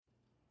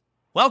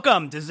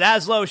Welcome to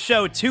Zaslow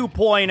Show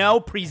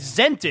 2.0,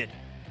 presented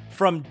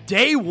from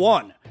day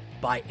one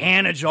by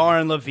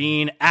Anajar and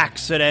Levine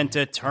Accident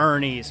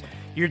Attorneys.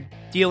 You're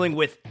dealing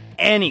with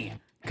any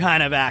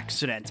kind of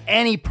accident,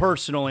 any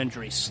personal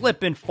injury,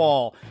 slip and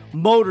fall,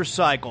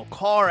 motorcycle,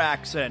 car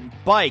accident,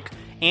 bike.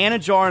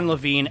 Anajar and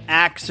Levine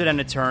Accident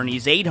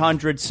Attorneys,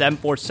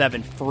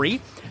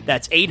 800-747-FREE.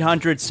 That's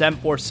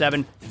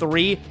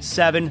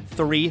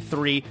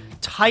 800-747-3733.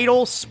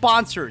 Title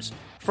sponsors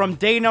from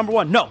day number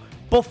one. No,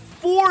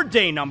 before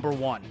day number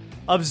one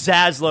of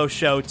Zaslow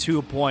Show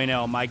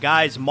 2.0. My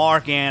guys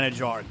Mark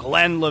Anajar,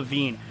 Glenn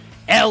Levine,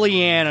 Ellie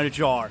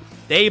Anajar.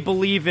 They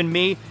believe in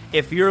me.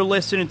 If you're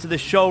listening to the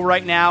show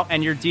right now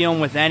and you're dealing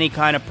with any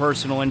kind of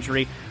personal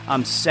injury,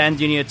 I'm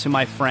sending you to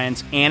my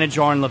friends,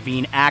 Anajar and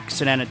Levine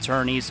Accident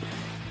Attorneys.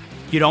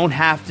 You don't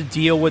have to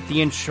deal with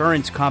the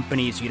insurance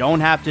companies. You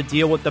don't have to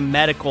deal with the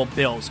medical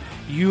bills.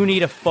 You need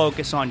to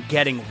focus on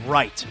getting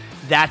right.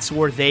 That's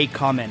where they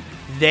come in.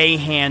 They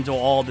handle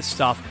all the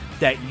stuff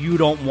that you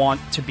don't want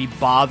to be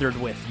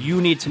bothered with. You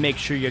need to make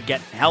sure you're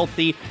getting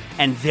healthy,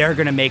 and they're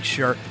going to make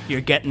sure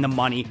you're getting the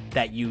money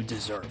that you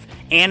deserve.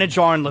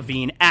 Anajar and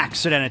Levine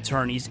Accident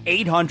Attorneys,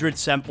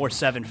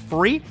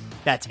 800-747-FREE.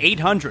 That's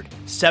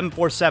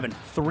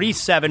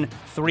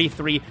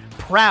 800-747-3733.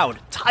 Proud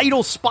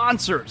title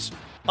sponsors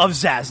of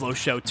Zaslow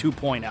Show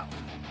 2.0.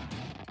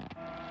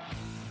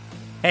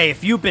 Hey,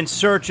 if you've been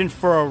searching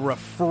for a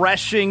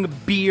refreshing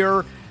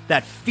beer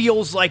that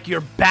feels like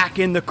you're back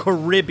in the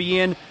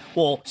Caribbean,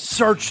 well,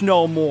 search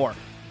no more.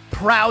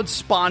 Proud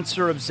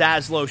sponsor of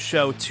Zaslow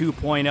Show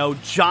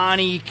 2.0,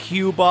 Johnny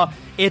Cuba.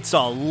 It's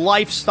a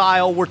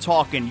lifestyle. We're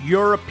talking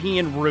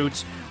European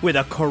roots with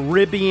a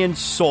Caribbean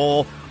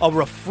soul, a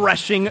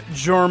refreshing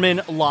German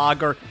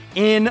lager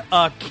in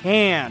a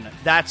can.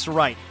 That's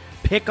right.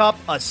 Pick up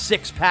a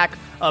six-pack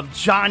of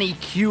Johnny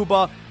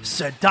Cuba,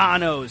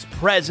 Sedanos,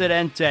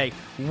 Presidente,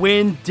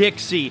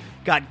 Winn-Dixie.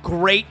 Got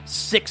great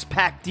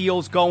six-pack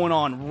deals going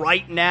on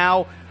right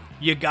now.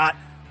 You got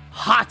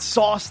hot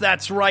sauce,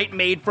 that's right,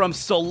 made from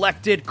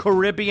selected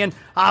Caribbean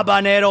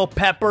habanero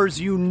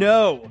peppers. You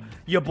know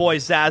your boy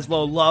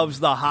Zaslow loves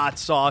the hot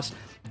sauce.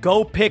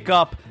 Go pick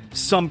up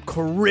some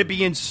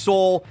Caribbean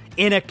soul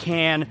in a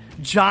can.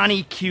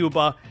 Johnny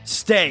Cuba,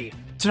 stay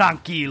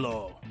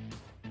tranquilo.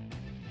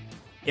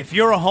 If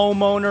you're a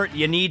homeowner,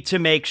 you need to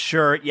make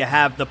sure you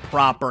have the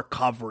proper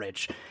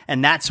coverage.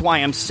 And that's why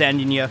I'm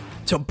sending you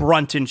to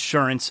Brunt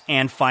Insurance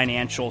and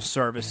Financial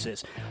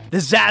Services. The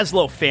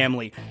Zaslow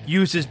family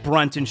uses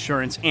Brunt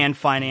Insurance and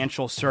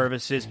Financial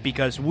Services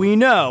because we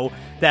know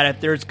that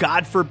if there's,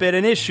 God forbid,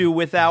 an issue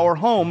with our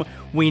home,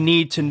 we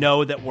need to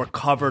know that we're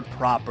covered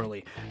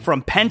properly.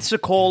 From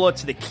Pensacola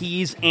to the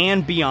Keys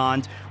and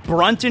beyond,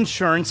 Brunt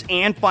Insurance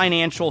and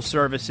Financial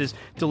Services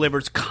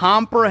delivers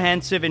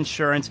comprehensive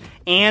insurance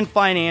and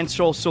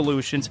financial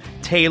solutions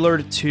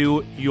tailored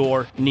to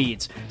your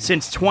needs.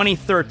 Since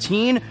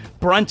 2013,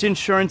 Brunt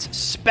Insurance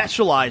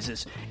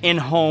specializes in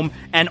home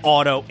and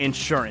auto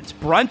insurance.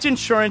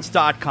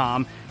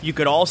 BruntInsurance.com. You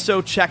could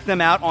also check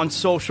them out on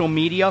social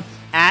media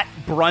at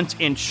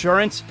Brunt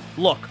Insurance.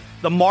 Look,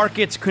 the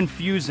market's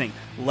confusing.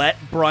 Let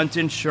Brunt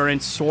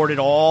Insurance sort it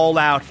all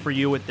out for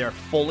you with their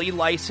fully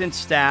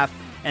licensed staff,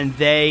 and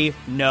they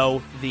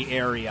know the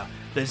area.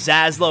 The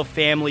Zaslow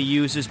family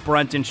uses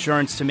Brunt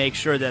Insurance to make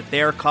sure that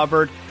they're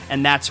covered,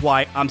 and that's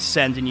why I'm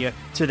sending you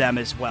to them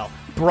as well.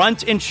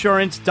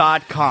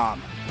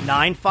 BruntInsurance.com,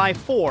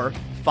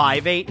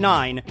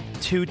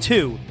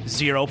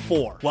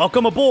 954-589-2204.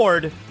 Welcome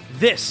aboard.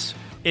 This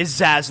is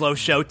Zaslow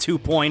Show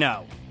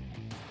 2.0.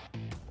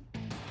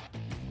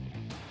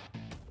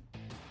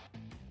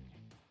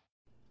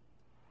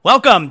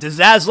 Welcome to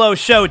Zaslow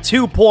Show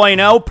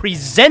 2.0,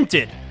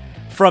 presented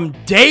from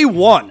day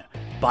one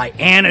by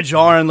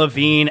Anajar and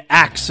Levine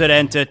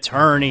Accident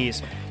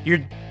Attorneys.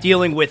 You're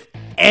dealing with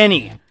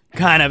any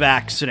kind of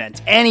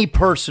accident, any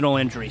personal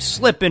injury,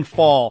 slip and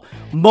fall,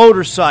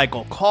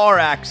 motorcycle, car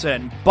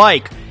accident,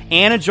 bike.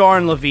 Anajar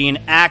and Levine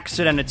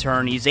Accident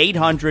Attorneys,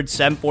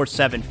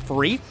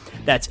 800-747-FREE.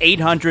 That's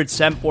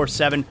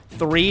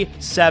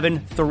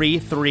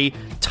 800-747-3733.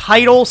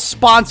 Title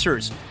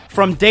sponsors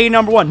from day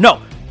number one.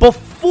 No,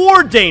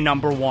 before day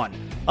number one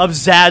of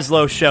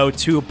Zaslow Show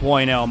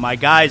 2.0. My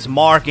guys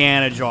Mark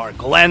Anajar,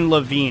 Glenn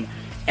Levine,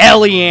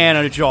 Ellie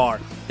Anajar.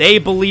 They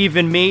believe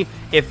in me.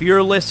 If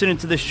you're listening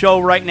to the show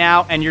right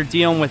now and you're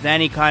dealing with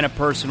any kind of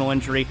personal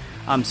injury,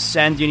 I'm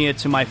sending you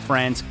to my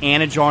friends,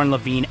 Anajar and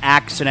Levine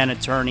Accident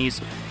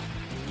Attorneys.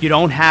 You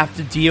don't have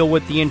to deal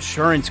with the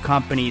insurance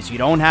companies. You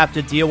don't have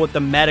to deal with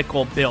the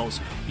medical bills.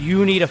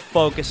 You need to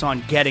focus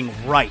on getting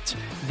right.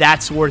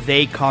 That's where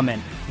they come in.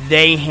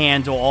 They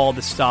handle all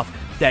the stuff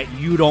that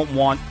you don't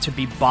want to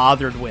be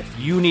bothered with.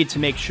 You need to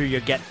make sure you're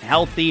getting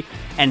healthy,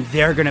 and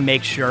they're going to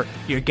make sure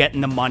you're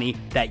getting the money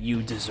that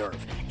you deserve.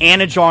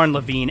 Anajar and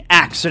Levine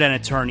Accident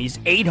Attorneys,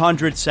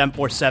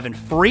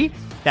 800-747-FREE.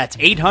 That's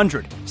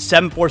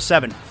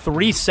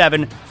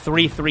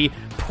 800-747-3733.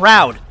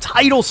 Proud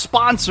title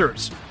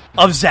sponsors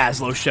of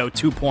Zaslow Show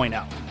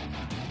 2.0.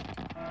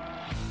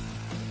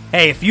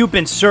 Hey, if you've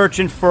been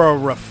searching for a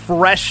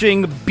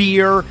refreshing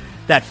beer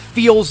that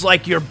feels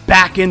like you're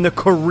back in the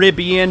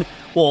Caribbean,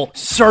 well,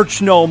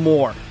 search no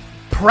more.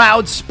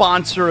 Proud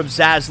sponsor of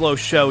Zaslow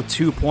Show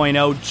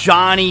 2.0,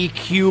 Johnny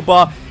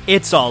Cuba.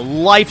 It's a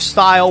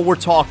lifestyle. We're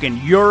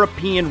talking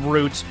European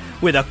roots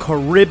with a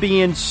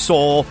Caribbean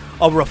soul,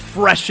 a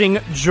refreshing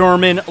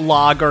German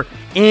lager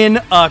in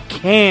a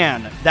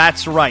can.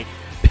 That's right.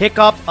 Pick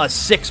up a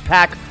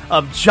six-pack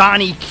of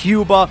Johnny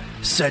Cuba,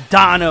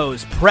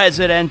 Sedanos,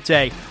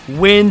 Presidente,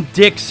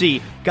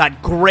 Winn-Dixie.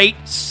 Got great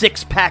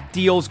six-pack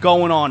deals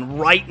going on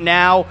right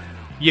now.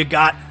 You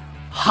got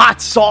hot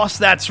sauce,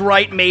 that's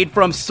right, made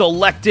from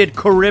selected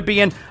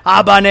Caribbean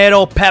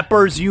habanero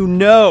peppers. You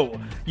know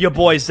your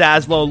boy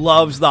Zaslow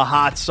loves the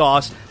hot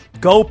sauce.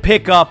 Go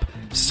pick up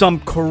some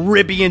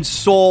Caribbean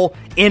soul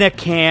in a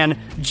can.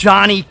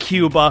 Johnny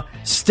Cuba,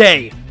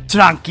 stay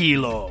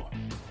tranquilo.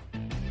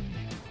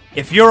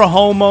 If you're a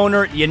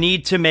homeowner, you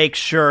need to make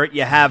sure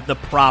you have the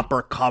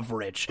proper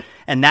coverage.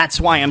 And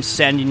that's why I'm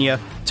sending you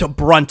to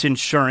Brunt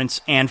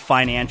Insurance and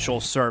Financial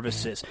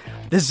Services.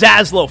 The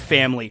Zaslow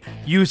family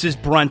uses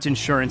Brunt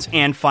Insurance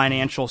and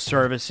Financial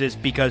Services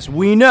because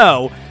we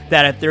know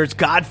that if there's,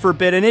 God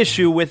forbid, an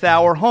issue with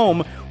our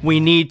home, we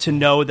need to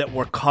know that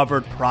we're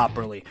covered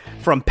properly.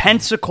 From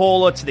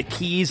Pensacola to the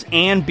Keys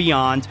and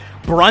beyond,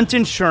 Brunt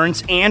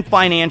Insurance and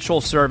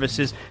Financial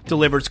Services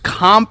delivers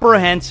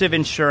comprehensive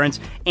insurance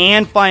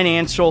and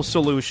financial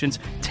solutions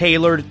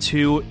tailored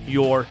to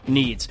your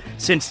needs.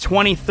 Since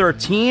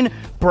 2013,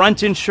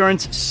 Brunt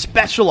Insurance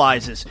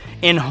specializes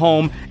in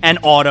home and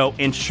auto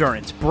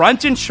insurance.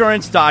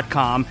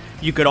 BruntInsurance.com.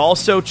 You could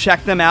also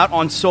check them out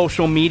on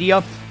social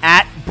media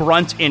at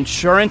Brunt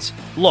Insurance.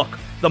 Look,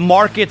 the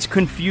market's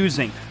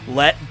confusing.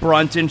 Let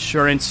Brunt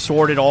Insurance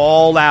sort it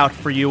all out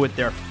for you with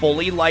their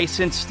fully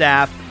licensed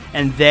staff,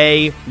 and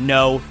they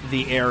know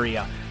the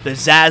area. The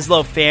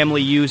Zaslow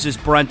family uses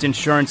Brunt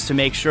Insurance to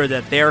make sure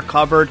that they're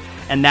covered,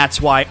 and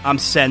that's why I'm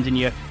sending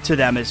you to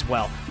them as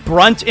well.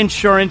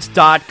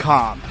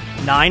 BruntInsurance.com,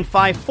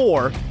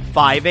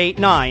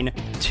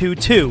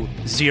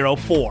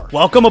 954-589-2204.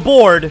 Welcome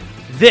aboard.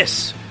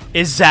 This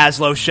is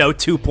Zaslow Show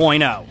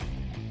 2.0.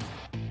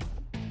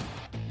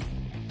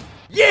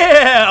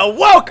 Yeah,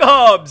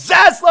 welcome,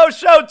 Zaslow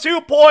Show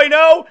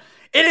 2.0.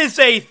 It is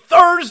a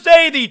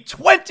Thursday, the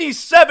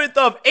 27th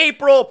of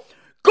April.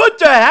 Good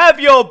to have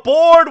you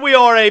aboard. We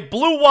are a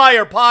Blue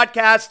Wire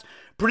podcast,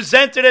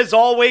 presented as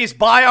always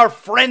by our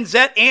friends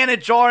at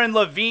Anajar and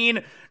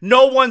Levine.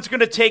 No one's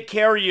going to take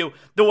care of you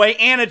the way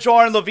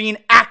Anajar and Levine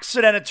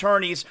accident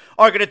attorneys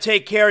are going to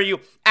take care of you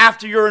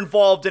after you're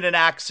involved in an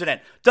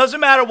accident. Doesn't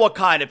matter what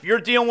kind. If you're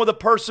dealing with a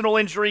personal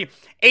injury,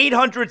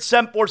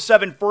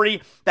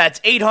 800-747-FREE. That's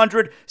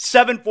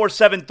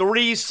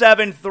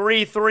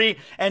 800-747-3733.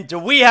 And do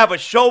we have a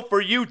show for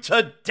you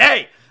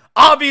today?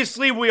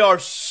 Obviously, we are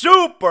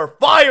super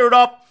fired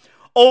up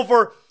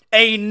over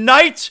a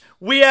night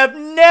we have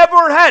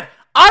never had.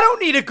 I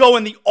don't need to go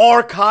in the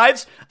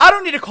archives. I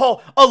don't need to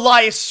call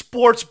Elias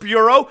Sports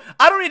Bureau.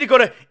 I don't need to go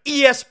to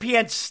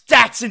ESPN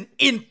Stats and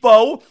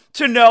Info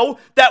to know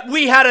that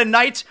we had a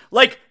night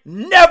like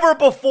never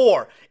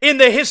before in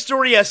the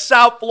history of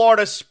South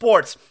Florida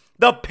sports.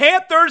 The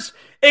Panthers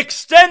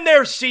extend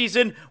their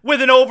season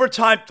with an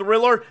overtime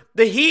thriller.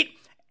 The Heat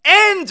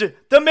end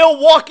the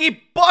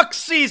Milwaukee Bucks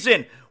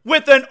season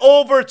with an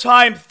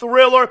overtime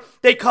thriller.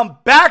 They come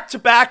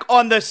back-to-back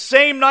on the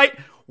same night.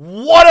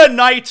 What a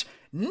night.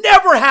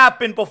 Never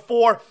happened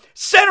before.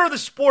 Center of the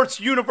sports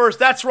universe.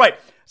 That's right.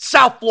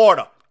 South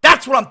Florida.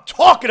 That's what I'm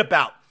talking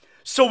about.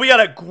 So we got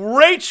a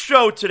great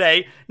show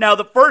today. Now,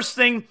 the first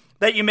thing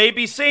that you may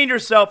be saying to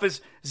yourself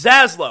is,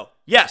 Zaslow,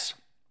 yes,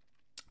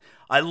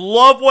 I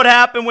love what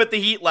happened with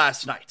the Heat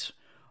last night.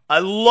 I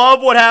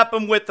love what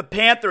happened with the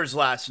Panthers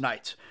last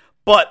night.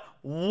 But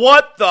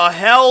what the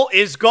hell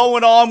is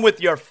going on with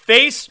your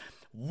face?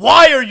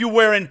 Why are you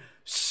wearing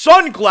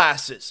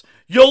sunglasses?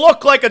 You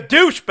look like a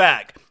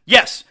douchebag.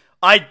 Yes,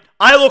 I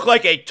look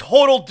like a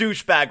total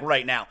douchebag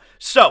right now.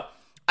 So,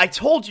 I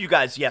told you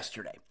guys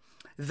yesterday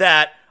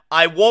that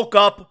I woke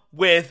up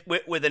with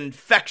an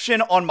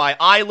infection on my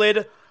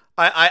eyelid.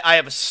 I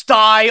have a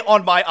sty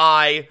on my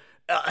eye.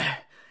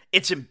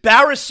 It's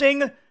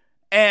embarrassing,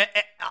 and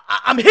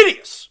I'm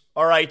hideous,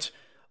 all right?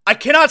 I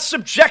cannot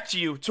subject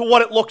you to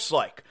what it looks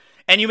like.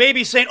 And you may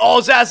be saying,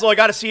 oh, Zaslow, I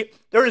got to see it.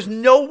 There is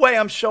no way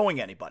I'm showing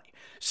anybody.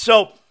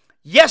 So,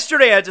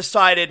 yesterday I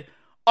decided,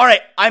 all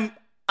right, I'm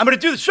going to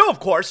do the show,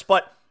 of course,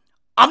 but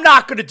I'm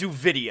not going to do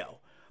video.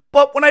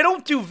 But when I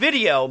don't do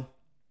video,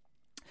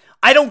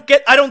 I don't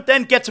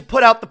then get to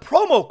put out the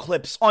promo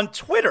clips on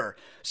Twitter.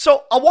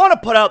 So I want to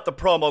put out the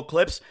promo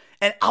clips,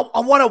 and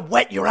I want to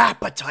whet your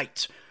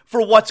appetite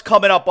for what's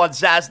coming up on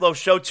Zaslow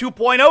Show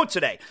 2.0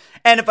 today.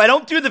 And if I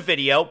don't do the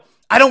video,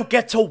 I don't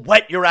get to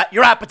whet your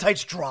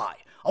appetite's dry.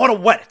 I want to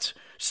wet it.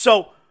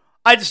 So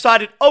I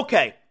decided,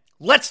 okay,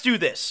 let's do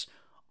this.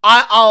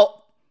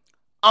 I'll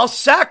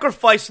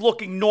sacrifice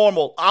looking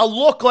normal. I'll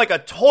look like a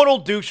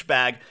total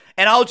douchebag,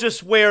 and I'll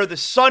just wear the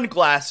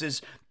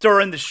sunglasses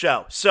during the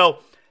show. So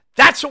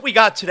that's what we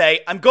got today.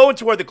 I'm going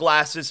to wear the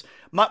glasses.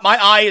 My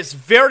eye is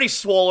very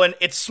swollen.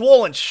 It's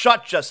swollen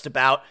shut just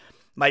about.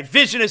 My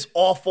vision is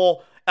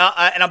awful,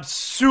 and I'm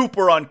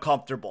super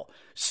uncomfortable.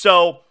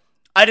 So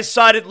I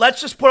decided,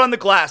 let's just put on the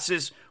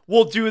glasses.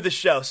 We'll do the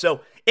show.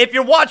 So if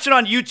you're watching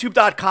on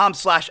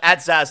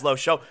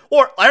youtube.com/@ZasLowShow,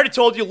 or I already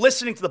told you,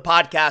 listening to the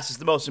podcast is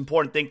the most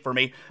important thing for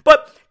me,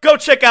 but go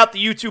check out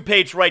the YouTube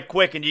page right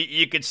quick, and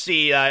you can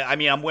see,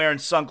 I'm wearing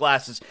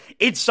sunglasses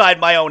inside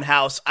my own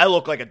house. I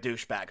look like a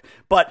douchebag,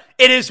 but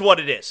it is what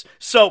it is.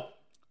 So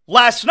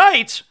last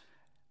night,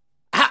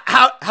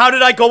 how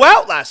did I go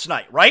out last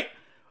night, right?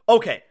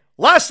 Okay,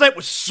 last night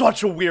was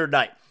such a weird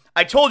night.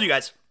 I told you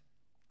guys,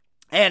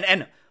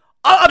 and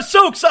I'm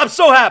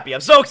so happy.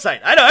 I'm so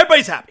excited. I know,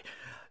 everybody's happy.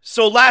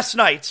 So last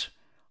night,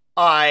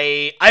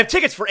 I have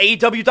tickets for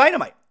AEW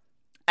Dynamite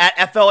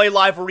at FLA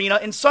Live Arena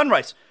in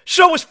Sunrise.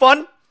 Show was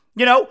fun.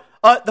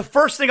 The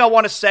first thing I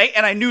want to say,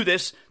 and I knew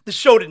this, the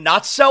show did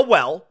not sell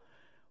well.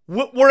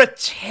 We're a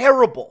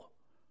terrible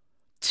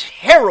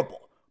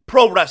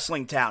pro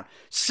wrestling town.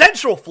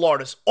 Central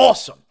Florida's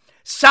awesome.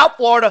 South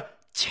Florida,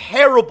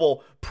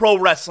 terrible pro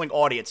wrestling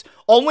audience.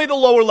 Only the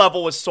lower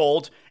level was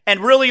sold,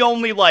 and really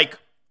only like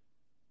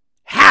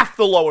half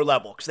the lower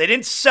level, because they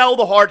didn't sell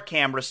the hard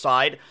camera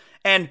side,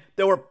 and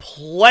there were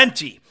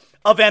plenty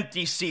of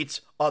empty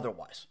seats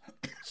otherwise.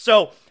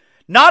 So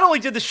not only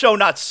did the show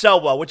not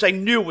sell well, which I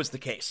knew was the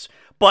case,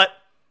 but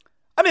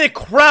the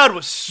crowd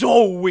was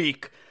so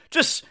weak.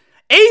 Just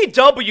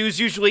AEW is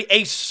usually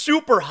a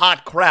super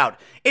hot crowd.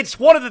 It's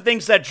one of the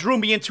things that drew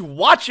me into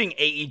watching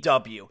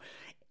AEW.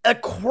 A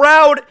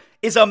crowd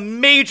is a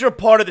major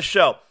part of the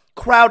show.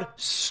 Crowd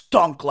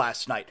stunk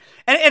last night.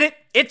 And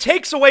it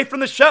takes away from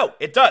the show.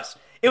 It does.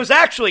 It was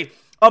actually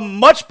a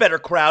much better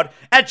crowd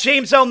at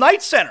James L.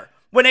 Knight Center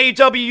when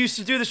AEW used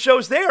to do the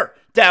shows there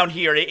down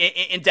here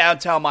in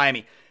downtown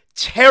Miami.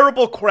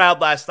 Terrible crowd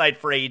last night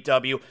for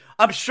AEW.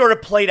 I'm sure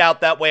it played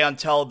out that way on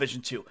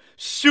television too.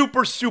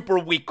 Super, super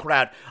weak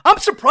crowd. I'm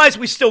surprised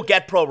we still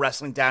get pro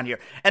wrestling down here.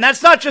 And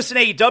that's not just an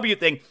AEW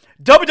thing.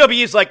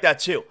 WWE is like that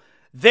too.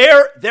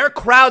 Their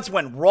crowds,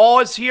 when Raw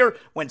is here,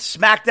 when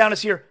SmackDown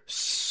is here,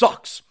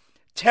 sucks.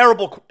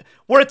 Terrible.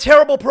 We're a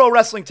terrible pro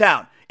wrestling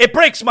town. It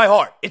breaks my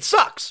heart. It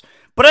sucks.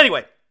 But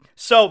anyway,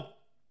 so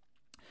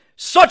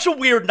such a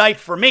weird night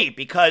for me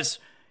because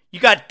you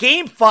got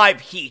Game 5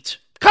 Heat.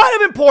 Kind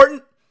of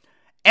important.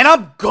 And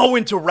I'm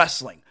going to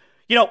wrestling.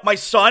 My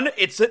son,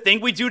 it's the thing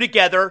we do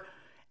together.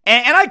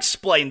 And I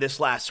explained this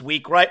last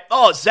week, right?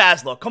 Oh,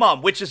 Zaslow, come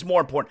on, which is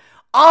more important?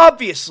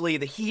 Obviously,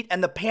 the Heat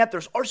and the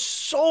Panthers are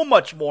so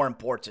much more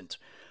important.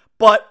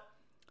 But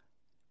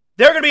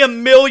there are going to be a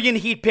million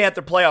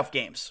Heat-Panther playoff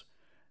games.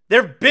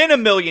 There have been a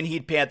million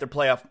Heat-Panther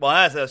playoff... Well,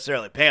 not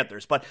necessarily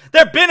Panthers, but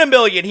there have been a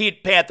million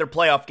Heat-Panther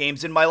playoff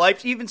games in my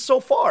life, even so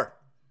far.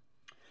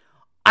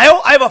 I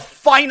have a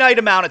finite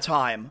amount of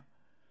time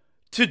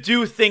to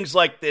do things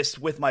like this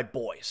with my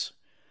boys.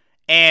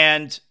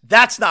 And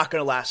that's not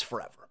going to last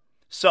forever.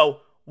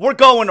 So we're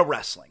going to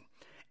wrestling.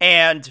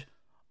 And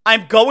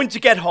I'm going to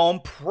get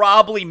home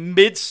probably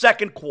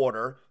mid-second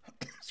quarter,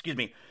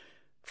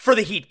 for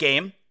the Heat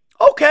game.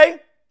 Okay,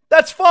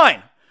 that's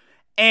fine.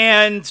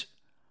 And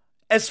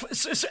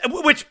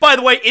which, by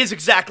the way, is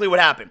exactly what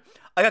happened.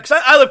 Because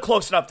I live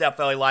close enough to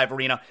FLA Live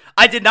Arena.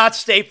 I did not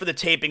stay for the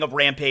taping of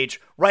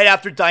Rampage right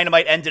after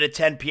Dynamite ended at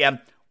 10 p.m.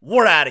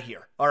 We're out of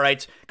here, all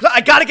right? Because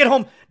I got to get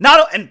home.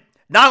 Not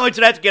only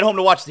did I have to get home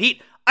to watch the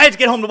Heat, I had to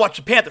get home to watch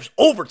the Panthers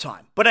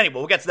overtime. But anyway,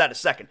 we'll get to that in a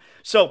second.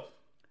 So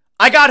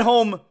I got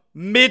home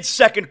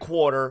mid-second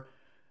quarter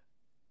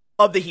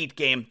of the Heat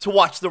game to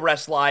watch the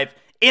rest live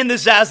in the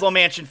Zaslow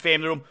Mansion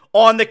family room,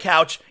 on the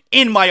couch,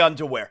 in my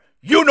underwear.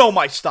 You know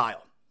my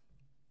style.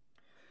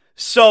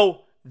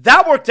 So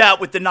that worked out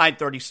with the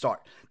 9:30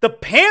 start. The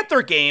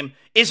Panther game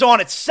is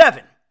on at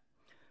 7.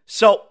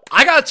 So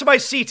I got to my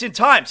seats in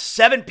time,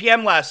 7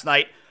 p.m. last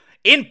night,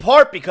 in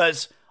part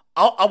because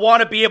I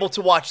want to be able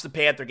to watch the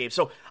Panther game.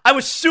 So I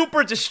was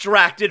super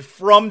distracted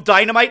from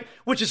Dynamite,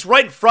 which is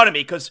right in front of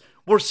me because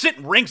we're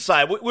sitting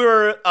ringside. We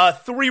were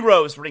 3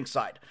 rows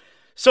ringside.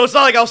 So it's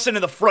not like I was sitting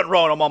in the front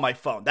row and I'm on my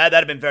phone. That'd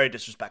have been very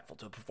disrespectful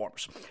to the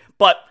performers.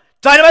 But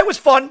Dynamite was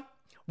fun.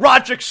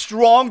 Roderick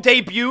Strong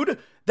debuted.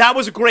 That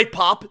was a great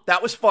pop.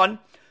 That was fun.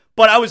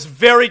 But I was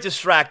very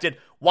distracted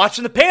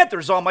watching the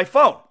Panthers on my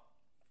phone.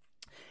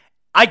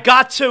 By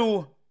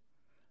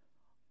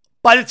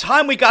the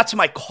time we got to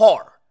my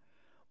car,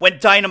 when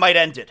Dynamite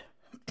ended,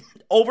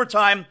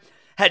 overtime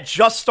had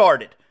just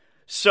started.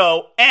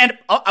 So, and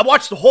I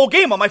watched the whole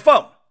game on my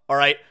phone, all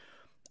right?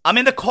 I'm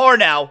in the car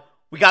now.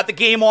 We got the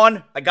game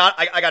on. I got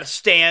a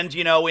stand,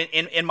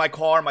 in my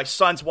car. My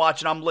son's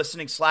watching. I'm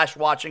listening /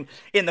 watching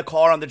in the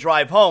car on the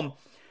drive home.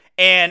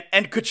 And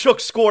Tkachuk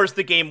scores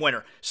the game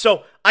winner.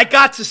 So I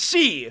got to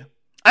see,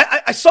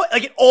 I saw,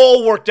 like, it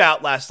all worked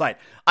out last night.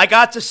 I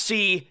got to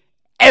see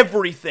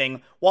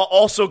everything while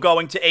also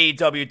going to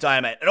AEW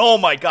Dynamite. And oh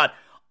my God,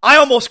 I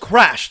almost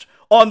crashed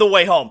on the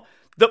way home.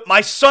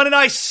 My son and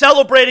I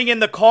celebrating in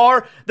the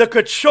car, the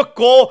Tkachuk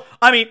goal.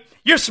 I mean,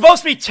 you're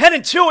supposed to be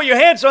 10-2 with your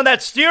hands on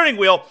that steering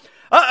wheel.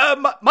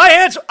 My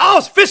hands, I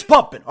was fist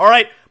pumping, all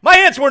right? My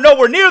hands were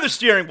nowhere near the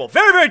steering wheel.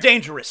 Very, very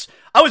dangerous.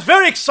 I was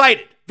very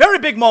excited. Very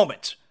big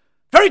moment.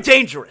 Very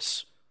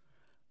dangerous.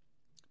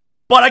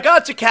 But I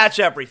got to catch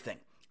everything.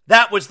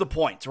 That was the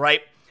point,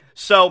 right?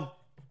 So,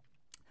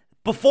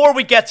 before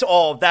we get to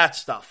all of that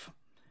stuff,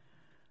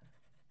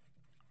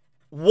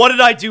 what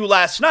did I do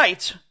last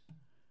night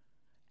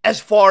as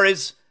far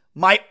as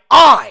my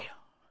eye?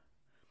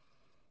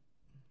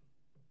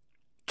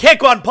 Can't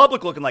go out in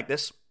public looking like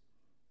this.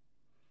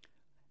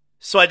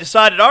 So I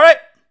decided, all right,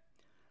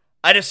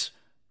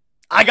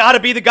 I got to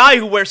be the guy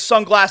who wears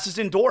sunglasses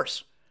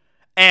indoors.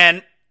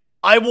 And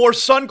I wore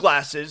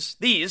sunglasses,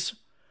 these,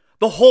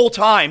 the whole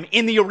time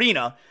in the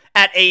arena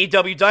at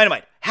AEW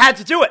Dynamite. Had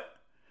to do it.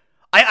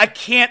 I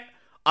can't,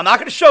 I'm not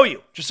going to show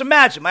you. Just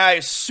imagine, my eye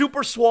is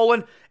super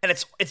swollen and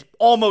it's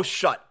almost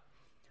shut.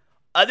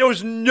 There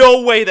was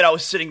no way that I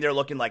was sitting there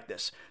looking like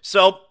this.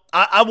 So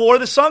I wore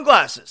the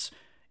sunglasses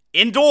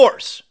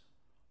indoors.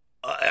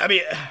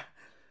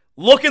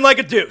 Looking like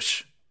a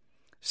douche.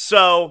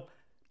 So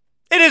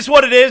it is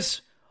what it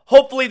is.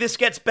 Hopefully this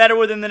gets better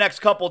within the next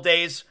couple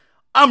days.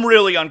 I'm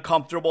really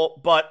uncomfortable,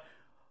 but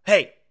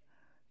hey,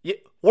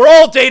 we're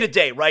all day to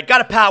day, right? Got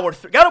to power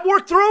through. Got to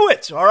work through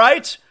it, all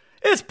right?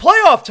 It's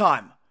playoff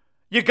time.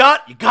 You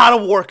got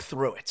to work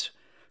through it.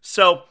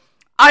 So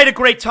I had a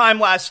great time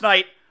last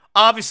night.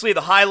 Obviously,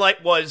 the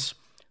highlight was,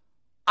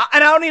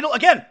 and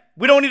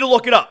we don't need to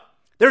look it up.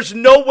 There's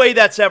no way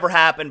that's ever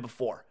happened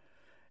before.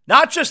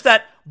 Not just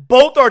that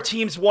both our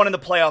teams won in the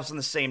playoffs on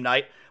the same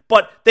night,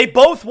 but they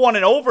both won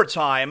in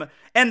overtime,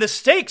 and the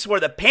stakes were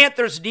the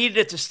Panthers needed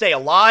it to stay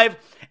alive,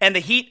 and the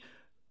Heat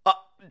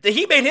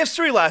made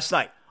history last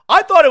night.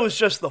 I thought it was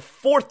just the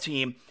fourth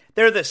team.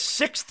 They're the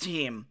sixth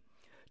team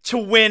to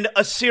win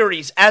a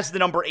series as the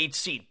number 8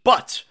 seed.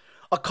 But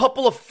a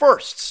couple of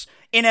firsts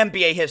in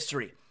NBA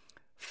history.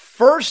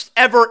 First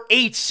ever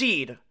 8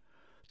 seed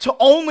to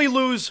only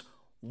lose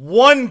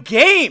one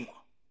game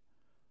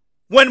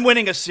when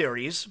winning a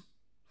series.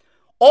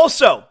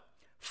 Also,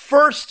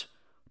 first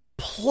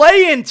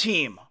play-in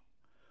team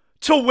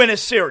to win a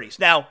series.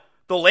 Now,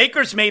 the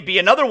Lakers may be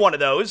another one of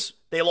those.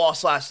 They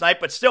lost last night,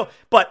 but still.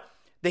 But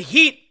the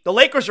Heat, the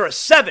Lakers are a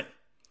 7.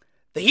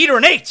 The Heat are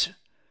an 8.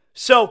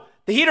 So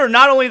the Heat are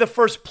not only the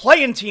first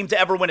play-in team to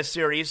ever win a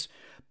series,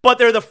 but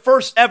they're the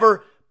first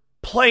ever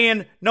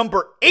play-in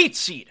number 8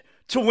 seed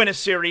to win a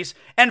series,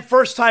 and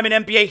first time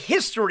in NBA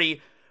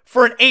history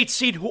for an 8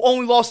 seed who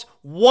only lost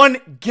one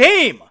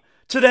game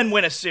to then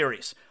win a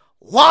series.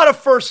 A lot of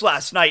firsts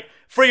last night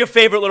for your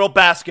favorite little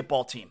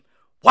basketball team.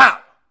 Wow.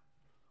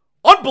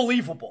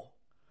 Unbelievable.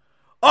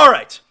 All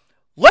right,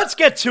 let's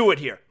get to it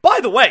here. By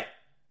the way,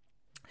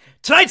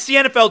 tonight's the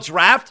NFL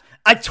draft.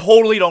 I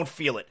totally don't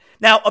feel it.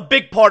 Now, a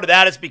big part of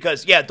that is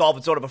because,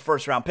 Dolphins don't have a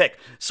first-round pick.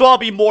 So I'll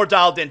be more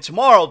dialed in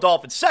tomorrow.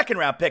 Dolphins'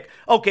 second-round pick.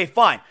 Okay,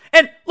 fine.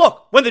 And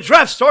look, when the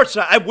draft starts,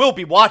 I will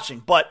be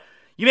watching. But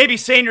you may be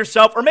saying to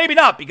yourself, or maybe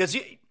not, because,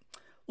 you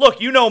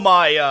know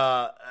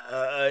my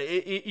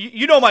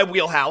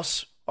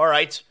wheelhouse, all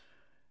right?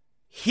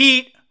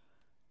 Heat,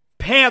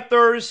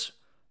 Panthers,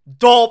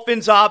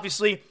 Dolphins,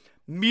 obviously,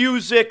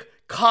 music,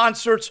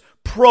 concerts,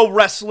 pro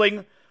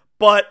wrestling.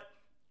 But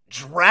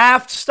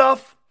draft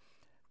stuff,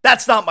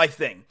 that's not my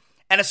thing.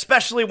 And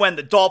especially when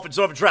the Dolphins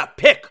don't have a draft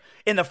pick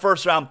in the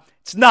first round,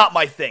 it's not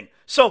my thing.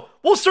 So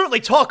we'll certainly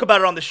talk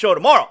about it on the show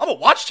tomorrow. I'm going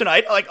to watch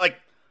tonight.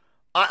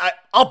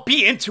 I'll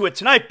be into it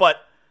tonight, but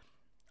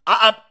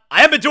I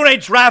haven't been doing any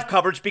draft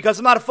coverage because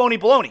I'm not a phony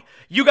baloney.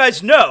 You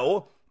guys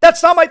know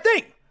that's not my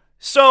thing.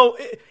 So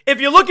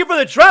if you're looking for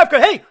the draft,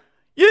 hey,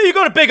 you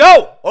go to Big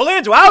O.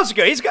 Orlando, how's it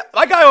going?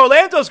 My guy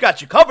Orlando's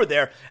got you covered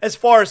there as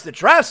far as the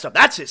draft stuff.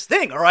 That's his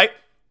thing, all right?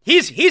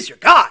 He's your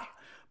guy.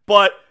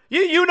 But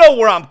you know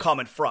where I'm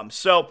coming from.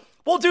 So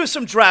we'll do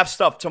some draft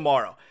stuff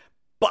tomorrow.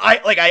 But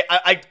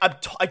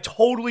I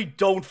totally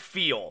don't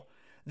feel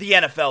the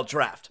NFL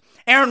draft.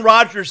 Aaron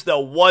Rodgers, though,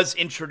 was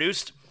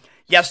introduced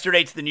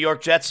yesterday to the New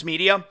York Jets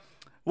media.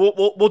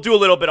 We'll do a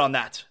little bit on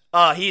that.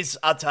 I'll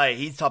tell you,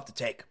 he's tough to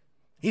take.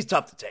 He's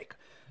tough to take.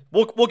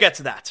 We'll get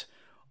to that.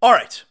 All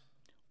right.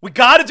 We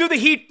got to do the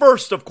Heat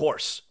first, of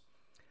course.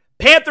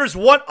 Panthers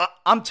won.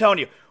 I'm telling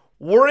you,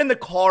 we're in the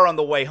car on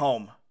the way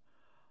home.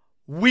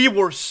 We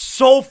were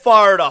so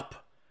fired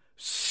up.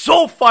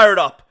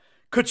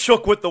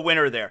 Tkachuk with the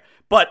winner there.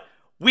 But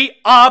we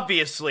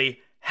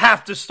obviously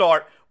have to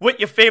start with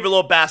your favorite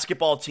little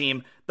basketball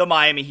team, the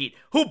Miami Heat.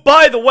 Who,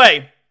 by the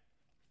way,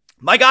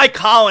 my guy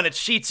Colin at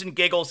Sheets and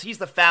Giggles, he's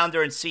the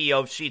founder and CEO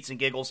of Sheets and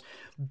Giggles.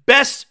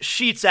 Best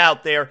sheets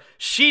out there,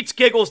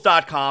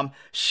 sheetsgiggles.com,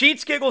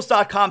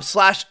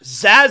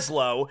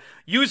 sheetsgiggles.com/Zaslow.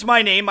 Use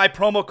my name, my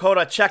promo code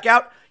at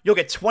checkout. You'll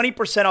get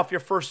 20% off your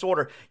first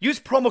order. Use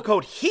promo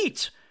code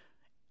HEAT.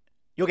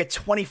 You'll get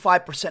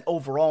 25%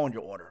 overall on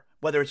your order,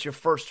 whether it's your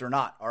first or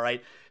not, all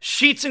right?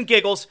 Sheets and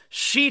Giggles,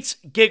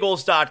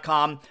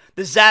 sheetsgiggles.com.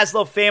 The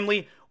Zaslow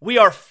family, we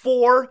are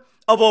 4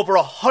 of over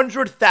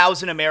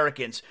 100,000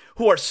 Americans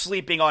who are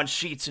sleeping on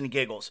Sheets and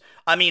Giggles.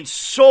 I mean,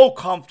 so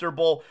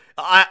comfortable.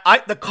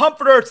 The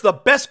comforter, it's the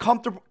best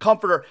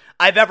comforter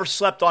I've ever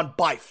slept on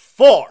by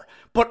far.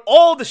 But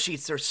all the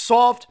sheets, they're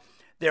soft,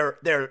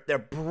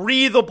 They're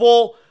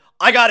breathable.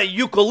 I got a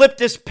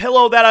eucalyptus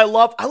pillow that I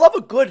love. I love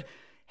a good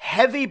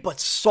heavy but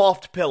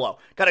soft pillow.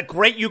 Got a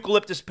great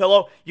eucalyptus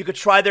pillow. You could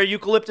try their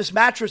eucalyptus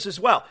mattress as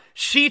well.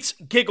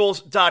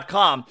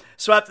 Sheetsgiggles.com.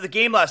 So after the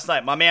game last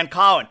night, my man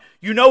Colin,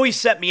 he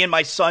sent me and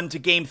my son to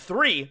game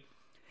 3.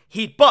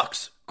 Heat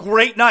Bucks.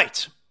 Great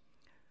night.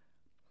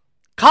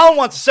 Colin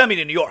wants to send me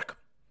to New York.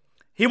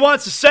 He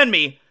wants to send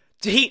me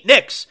to Heat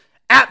Knicks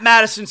at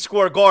Madison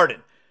Square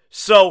Garden.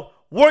 So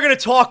we're going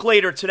to talk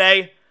later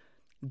today.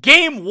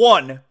 Game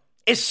 1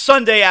 is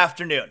Sunday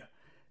afternoon.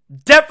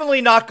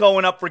 Definitely not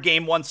going up for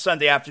game 1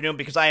 Sunday afternoon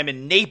because I am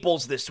in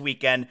Naples this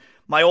weekend.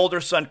 My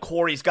older son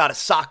Corey's got a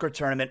soccer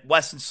tournament,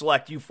 Weston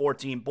Select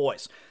U14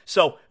 boys.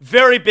 So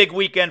very big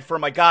weekend for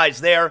my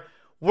guys there.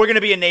 We're going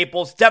to be in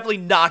Naples. Definitely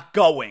not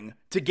going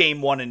to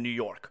game 1 in New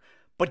York.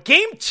 But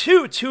game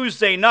 2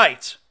 Tuesday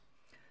night,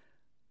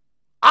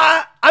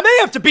 I may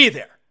have to be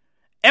there.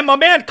 And my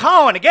man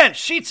Colin, again,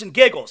 Sheets and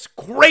Giggles,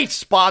 great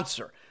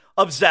sponsor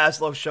of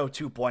Zaslow Show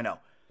 2.0.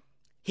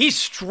 He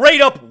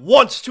straight up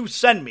wants to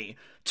send me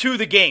to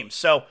the game.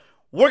 So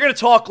we're going to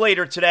talk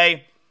later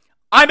today.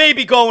 I may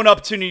be going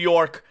up to New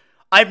York.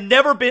 I've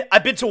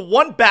been to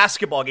one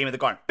basketball game at the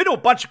Garden. Been to a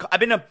bunch of,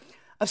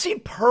 I've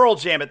seen Pearl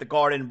Jam at the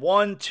Garden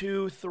 1,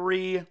 2,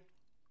 3,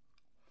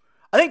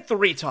 I think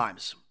 3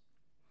 times.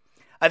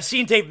 I've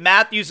seen Dave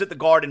Matthews at the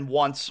Garden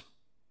once.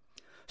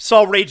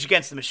 Saw Rage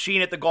Against the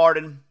Machine at the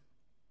Garden.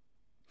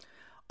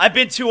 I've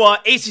been to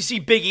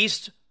ACC Big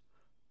East.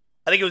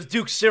 I think it was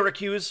Duke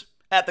Syracuse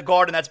at the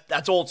Garden.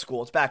 That's old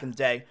school. It's back in the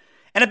day.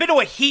 And I've been to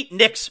a Heat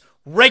Knicks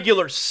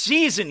regular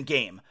season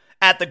game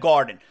at the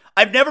Garden.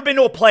 I've never been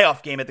to a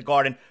playoff game at the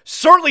Garden.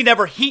 Certainly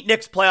never Heat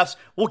Knicks playoffs.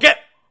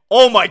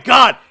 Oh my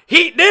God,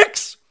 Heat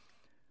Knicks?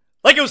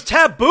 Like it was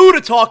taboo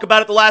to talk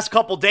about it the last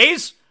couple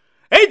days.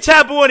 Ain't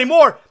taboo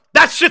anymore.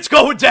 That shit's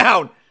going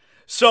down.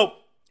 So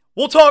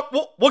we'll talk.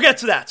 We'll get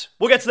to that.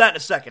 We'll get to that in a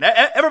second.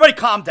 Everybody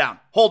calm down.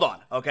 Hold on,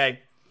 okay?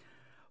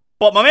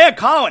 But my man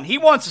Colin, he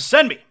wants to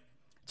send me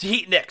to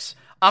Heat Knicks.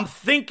 I'm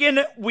thinking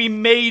we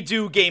may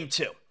do game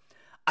 2.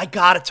 I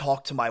gotta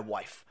talk to my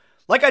wife.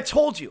 Like I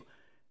told you,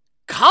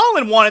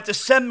 Colin wanted to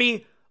send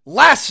me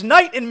last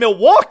night in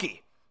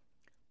Milwaukee.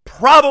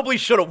 Probably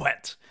should have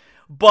went.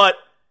 But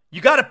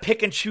you gotta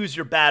pick and choose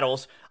your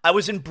battles. I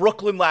was in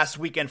Brooklyn last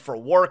weekend for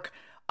work.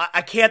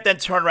 I can't then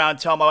turn around and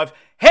tell my wife,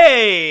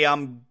 hey,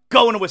 I'm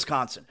going to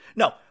Wisconsin.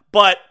 No,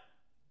 but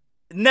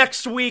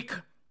next week,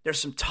 there's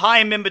some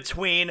time in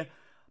between.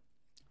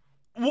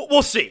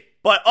 We'll see.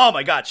 But, oh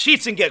my God,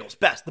 Sheets and Giggles,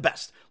 the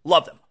best.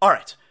 Love them. All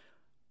right.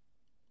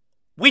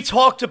 We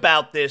talked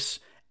about this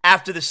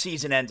after the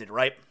season ended,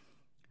 right?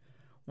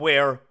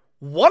 Where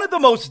one of the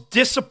most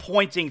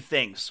disappointing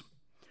things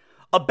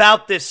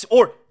about this,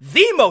 or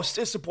the most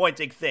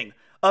disappointing thing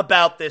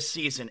about this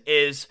season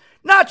is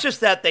not just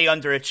that they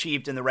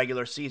underachieved in the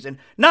regular season,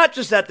 not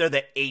just that they're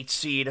the 8th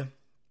seed,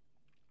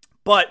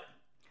 but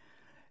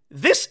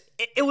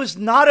it was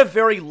not a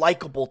very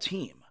likable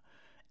team.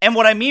 And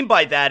what I mean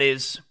by that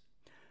is,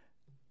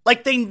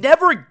 like, they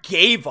never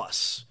gave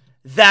us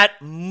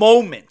that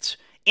moment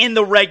in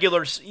the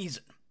regular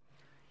season.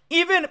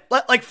 Even,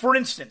 like, for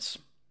instance,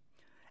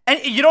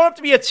 and you don't have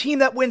to be a team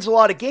that wins a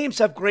lot of games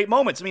to have great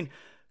moments. I mean,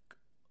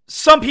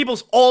 some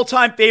people's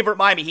all-time favorite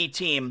Miami Heat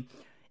team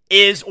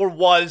is or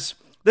was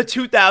the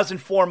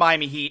 2004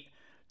 Miami Heat,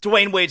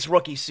 Dwayne Wade's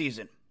rookie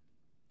season.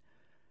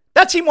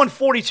 That team won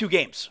 42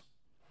 games.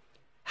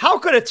 How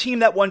could a team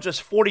that won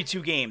just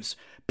 42 games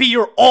be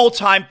your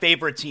all-time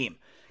favorite team?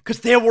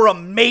 Because there were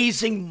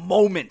amazing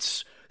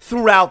moments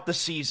throughout the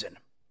season.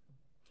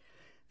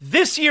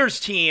 This year's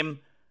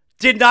team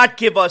did not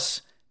give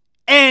us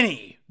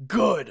any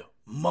good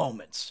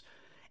moments.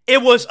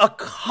 It was a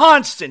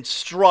constant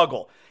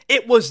struggle.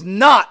 It was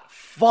not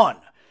fun.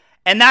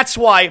 And that's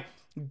why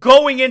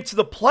going into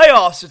the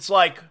playoffs, it's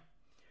like,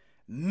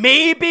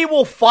 maybe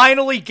we'll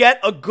finally get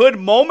a good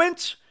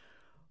moment,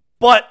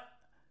 but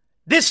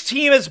this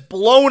team has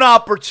blown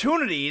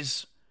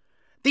opportunities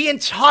the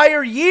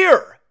entire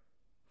year.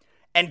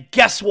 And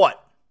guess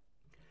what?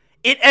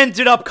 It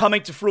ended up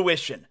coming to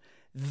fruition.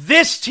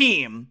 This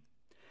team,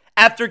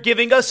 after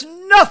giving us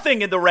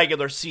nothing in the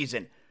regular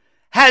season,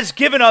 has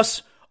given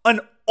us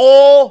an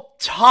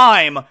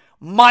all-time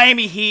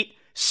Miami Heat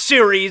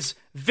series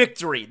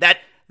victory. That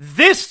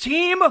this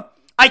team,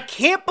 I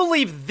can't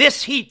believe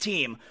this Heat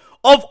team,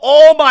 of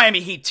all Miami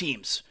Heat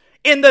teams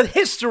in the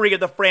history of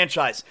the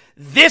franchise,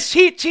 this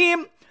Heat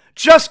team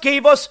just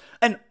gave us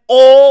an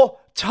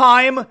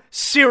all-time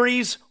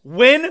series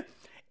win.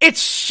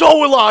 It's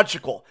so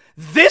illogical.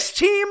 This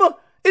team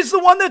is the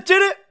one that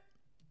did it.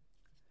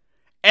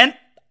 And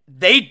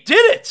they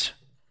did it.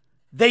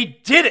 They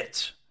did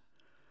it.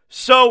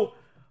 So,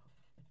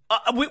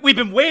 we've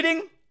been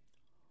waiting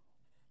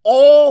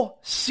all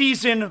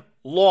season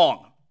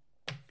long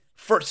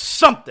for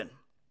something.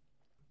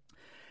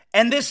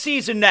 And this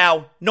season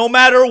now, no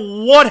matter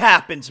what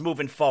happens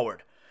moving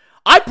forward,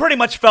 I pretty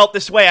much felt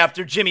this way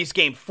after Jimmy's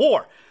Game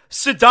 4.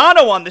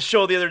 Sedano on the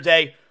show the other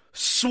day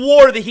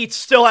swore the Heat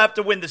still have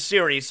to win the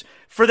series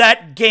for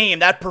that game,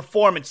 that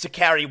performance to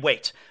carry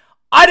weight.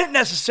 I didn't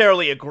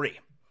necessarily agree.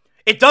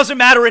 It doesn't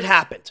matter, it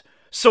happened.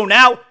 So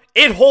now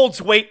it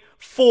holds weight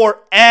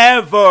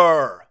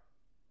forever.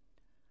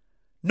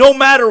 No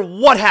matter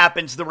what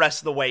happens the rest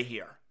of the way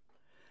here.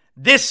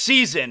 This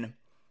season,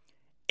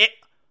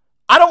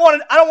 I don't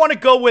want to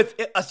go with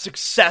a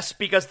success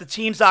because the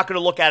team's not going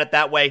to look at it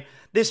that way.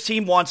 This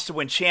team wants to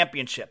win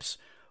championships.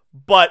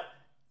 But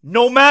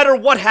no matter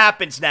what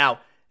happens now,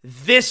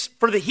 this,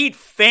 for the Heat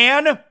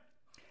fan,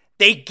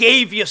 they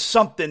gave you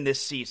something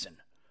this season.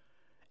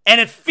 And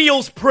it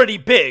feels pretty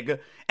big,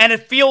 and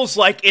it feels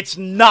like it's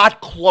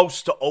not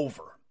close to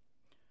over.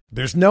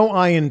 There's no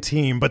I in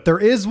team, but there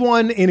is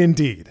one in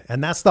Indeed,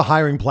 and that's the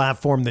hiring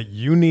platform that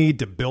you need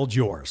to build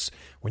yours.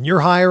 When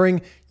you're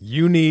hiring,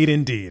 you need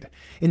Indeed.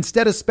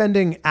 Instead of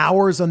spending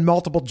hours on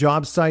multiple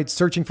job sites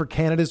searching for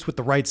candidates with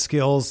the right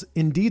skills,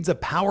 Indeed's a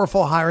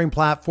powerful hiring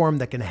platform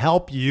that can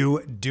help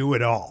you do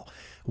it all.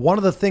 One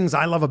of the things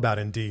I love about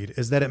Indeed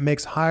is that it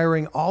makes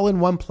hiring all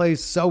in one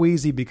place so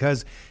easy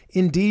because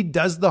Indeed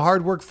does the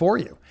hard work for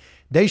you.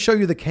 They show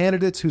you the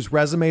candidates whose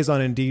resumes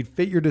on Indeed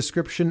fit your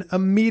description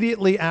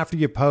immediately after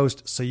you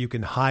post so you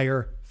can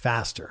hire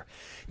faster.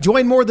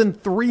 Join more than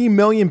 3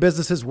 million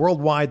businesses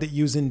worldwide that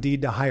use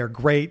Indeed to hire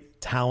great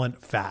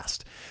talent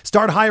fast.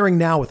 Start hiring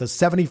now with a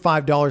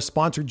 $75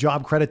 sponsored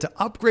job credit to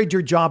upgrade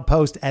your job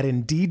post at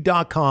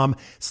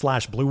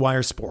Indeed.com/Blue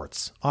Wire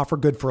Sports. Offer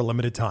good for a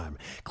limited time.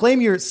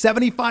 Claim your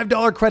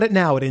 $75 credit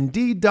now at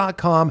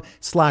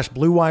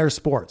Indeed.com/Blue Wire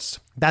Sports.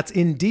 That's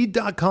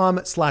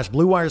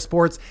Indeed.com/Blue Wire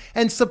Sports,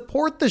 and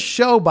support the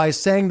show by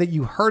saying that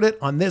you heard it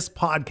on this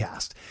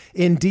podcast.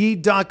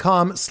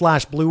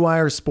 Indeed.com/Blue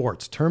Wire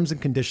Sports. Terms and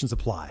conditions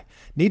apply.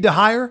 Need to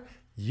hire?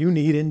 You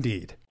need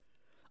Indeed.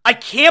 I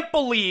can't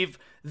believe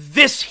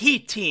this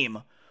Heat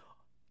team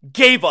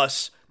gave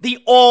us the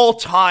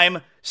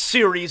all-time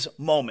series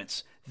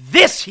moments.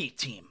 This Heat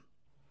team.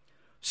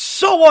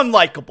 So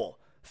unlikable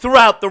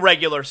throughout the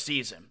regular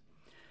season.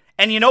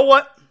 And you know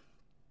what?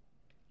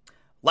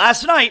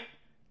 Last night,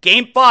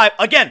 Game 5,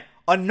 again,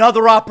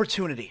 another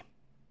opportunity.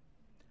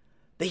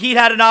 The Heat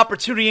had an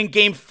opportunity in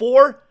Game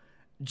 4.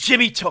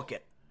 Jimmy took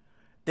it.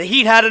 The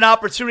Heat had an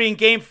opportunity in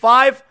Game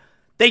 5.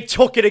 They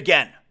took it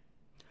again.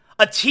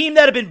 A team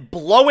that had been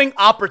blowing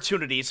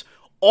opportunities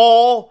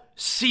all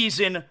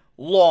season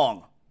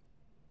long.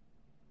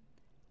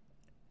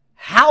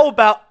 How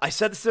about, I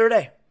said this the other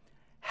day,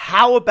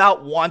 how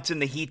about wanting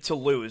the Heat to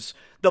lose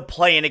the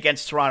play-in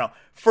against Toronto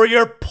for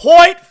your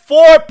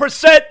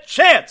 0.4%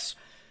 chance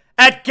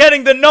at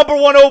getting the number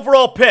 1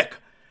 overall pick?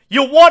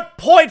 You want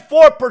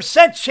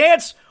 0.4%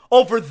 chance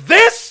over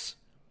this?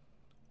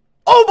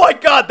 Oh my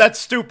God, that's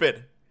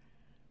stupid.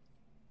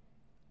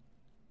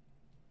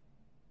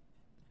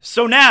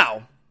 So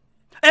now,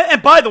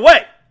 and by the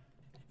way,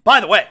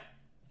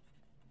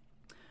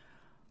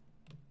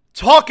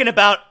 talking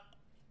about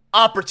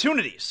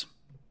opportunities,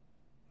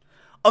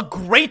 a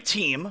great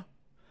team,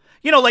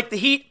 like the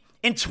Heat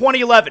in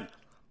 2011,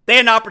 they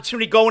had an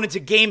opportunity going into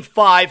Game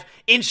 5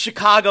 in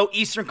Chicago,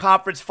 Eastern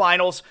Conference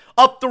Finals,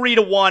 up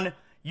 3-1.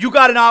 You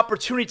got an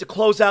opportunity to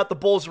close out the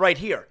Bulls right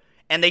here,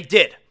 and they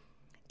did.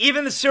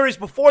 Even the series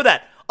before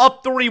that,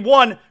 up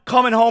 3-1,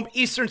 coming home,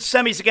 Eastern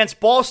semis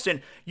against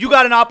Boston, you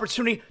got an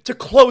opportunity to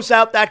close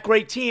out that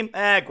great team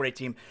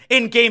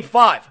in Game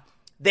 5.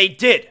 They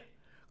did.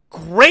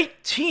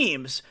 Great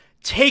teams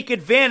take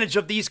advantage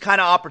of these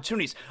kind of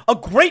opportunities. A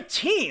great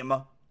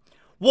team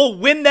will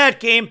win that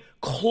game,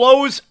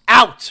 close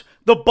out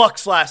the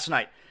Bucks last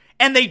night.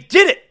 And they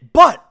did it.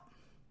 But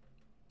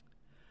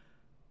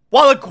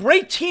while a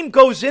great team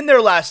goes in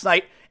there last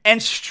night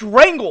and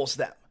strangles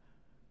them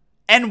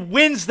and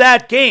wins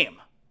that game,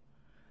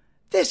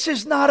 this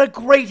is not a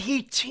great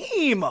Heat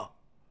team.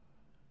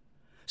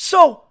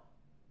 So,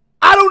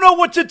 I don't know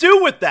what to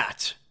do with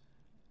that.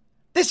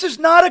 This is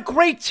not a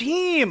great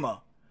team.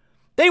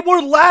 They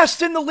were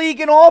last in the league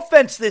in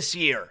offense this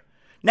year.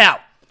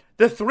 Now,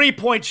 the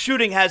three-point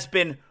shooting has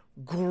been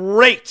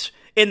great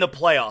in the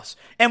playoffs.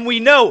 And we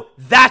know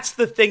that's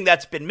the thing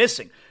that's been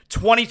missing.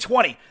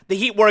 2020, the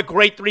Heat were a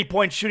great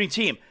three-point shooting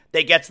team.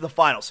 They get to the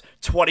finals.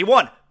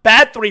 21,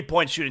 bad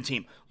three-point shooting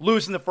team,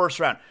 lose in the first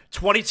round.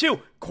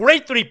 22,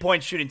 great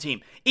three-point shooting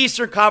team,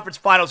 Eastern Conference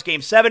Finals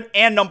Game 7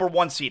 and number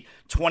 1 seed.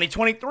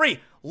 2023,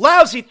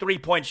 lousy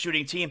three-point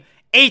shooting team,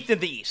 8th in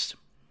the East.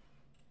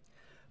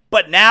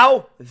 But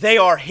now they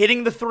are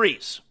hitting the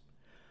threes.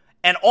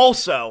 And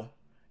also,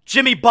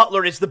 Jimmy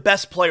Butler is the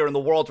best player in the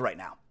world right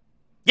now.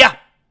 Yeah.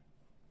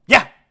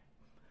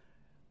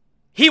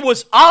 He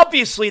was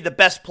obviously the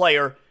best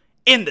player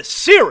in the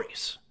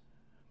series.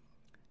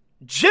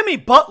 Jimmy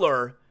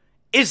Butler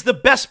is the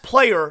best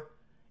player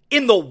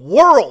in the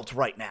world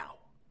right now.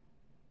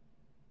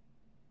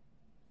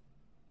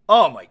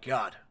 Oh my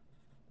God.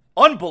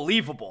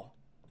 Unbelievable.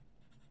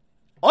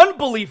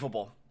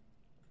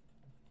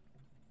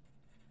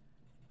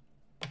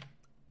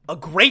 A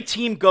great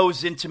team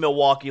goes into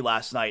Milwaukee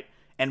last night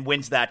and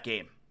wins that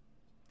game.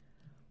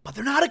 But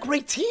they're not a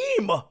great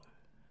team.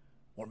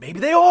 Or maybe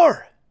they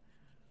are.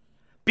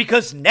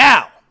 Because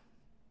now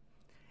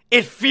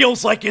it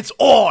feels like it's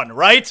on,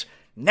 right?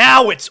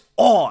 Now it's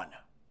on.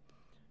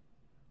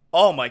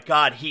 Oh my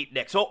God, Heat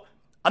Knicks. Oh,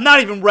 I'm not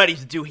even ready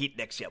to do Heat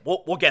Knicks yet.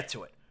 We'll get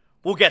to it.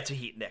 We'll get to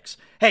Heat Knicks.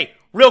 Hey,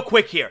 real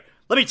quick here.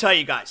 Let me tell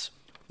you guys.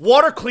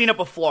 Water Cleanup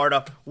of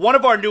Florida, one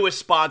of our newest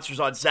sponsors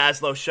on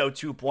Zaslow Show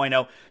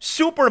 2.0.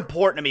 Super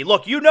important to me.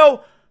 Look, you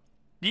know,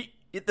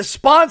 the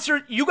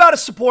sponsor, you got to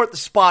support the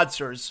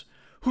sponsors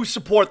who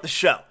support the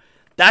show.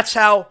 That's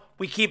how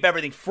we keep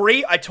everything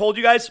free. I told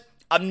you guys,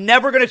 I'm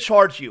never going to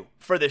charge you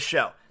for this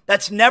show.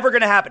 That's never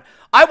going to happen.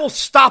 I will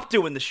stop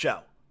doing the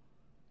show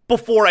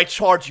before I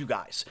charge you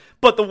guys.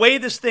 But the way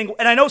this thing,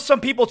 and I know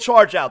some people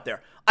charge out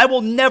there, I will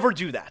never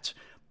do that.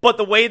 But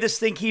the way this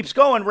thing keeps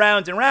going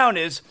round and round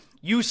is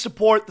you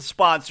support the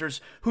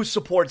sponsors who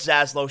support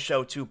Zaslow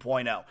Show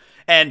 2.0.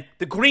 And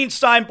the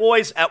Greenstein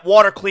boys at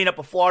Water Cleanup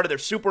of Florida, they're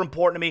super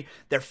important to me.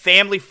 They're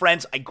family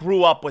friends. I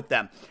grew up with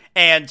them.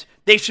 And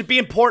they should be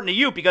important to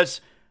you because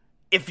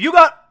if you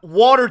got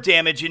water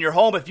damage in your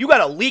home, if you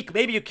got a leak,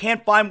 maybe you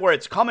can't find where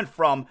it's coming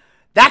from,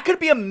 that could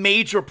be a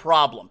major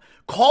problem.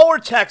 Call or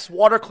text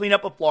Water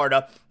Cleanup of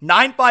Florida,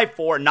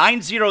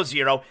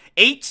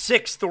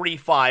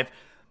 954-900-8635.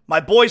 My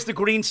boys, the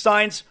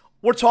Greensteins,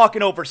 we're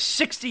talking over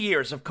 60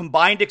 years of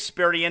combined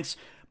experience,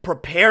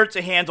 prepared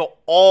to handle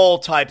all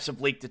types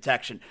of leak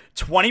detection.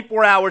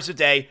 24 hours a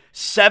day,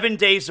 7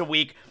 days a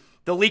week.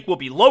 The leak will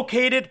be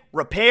located,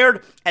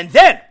 repaired, and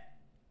then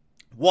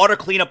Water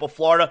Cleanup of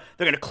Florida,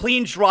 they're going to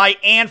clean, dry,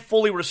 and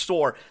fully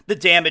restore the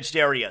damaged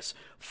areas.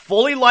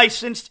 Fully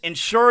licensed,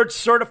 insured,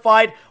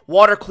 certified,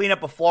 Water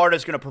Cleanup of Florida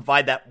is going to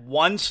provide that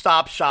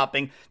one-stop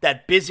shopping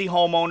that busy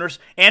homeowners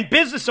and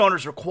business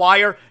owners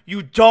require.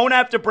 You don't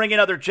have to bring in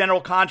other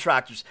general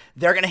contractors.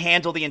 They're going to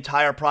handle the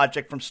entire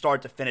project from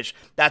start to finish.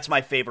 That's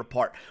my favorite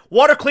part.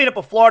 Water Cleanup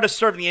of Florida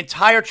serving the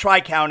entire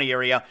Tri-County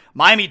area,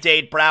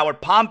 Miami-Dade,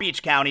 Broward, Palm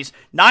Beach counties,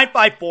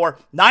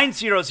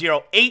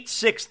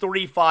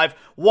 954-900-8635.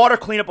 Water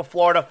Cleanup of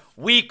Florida,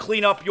 we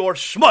clean up your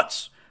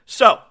schmutz.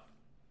 So,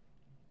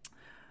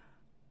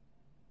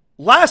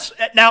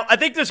 now, I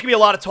think there's going to be a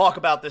lot of talk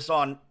about this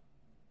on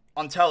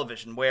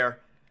television, where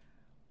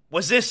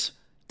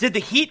did the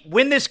Heat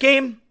win this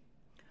game,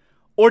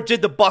 or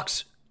did the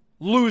Bucks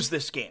lose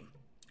this game?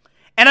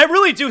 And I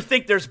really do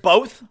think there's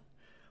both,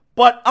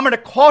 but I'm going to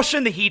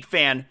caution the Heat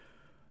fan,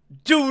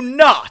 do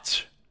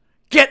not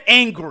get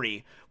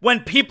angry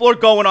when people are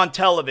going on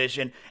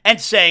television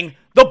and saying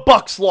the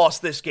Bucks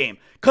lost this game,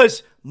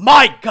 because,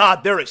 my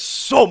God, there is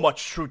so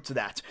much truth to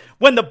that.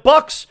 When the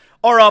Bucks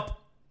are up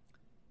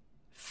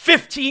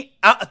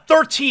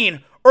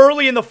 13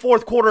 early in the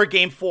fourth quarter of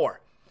Game 4.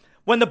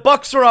 When the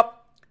Bucks are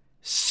up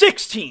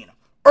 16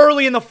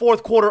 early in the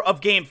fourth quarter of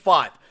Game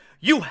 5.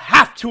 You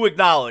have to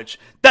acknowledge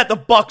that the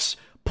Bucks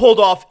pulled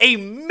off a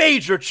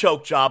major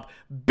choke job,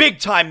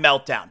 big-time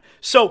meltdown.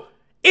 So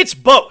it's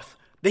both.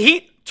 The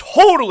Heat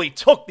totally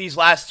took these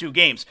last two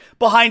games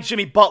behind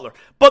Jimmy Butler,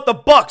 but the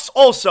Bucks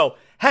also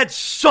had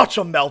such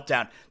a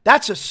meltdown.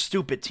 That's a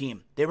stupid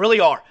team. They really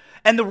are.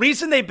 And the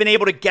reason they've been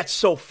able to get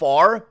so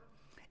far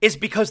is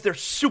because they're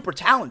super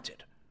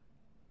talented.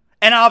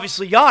 And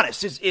obviously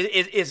Giannis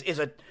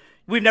is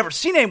we've never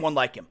seen anyone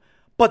like him.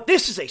 But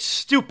this is a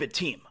stupid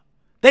team.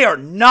 They are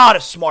not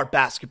a smart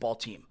basketball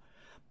team.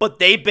 But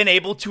they've been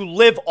able to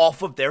live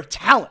off of their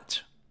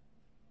talent.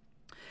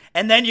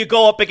 And then you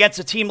go up against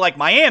a team like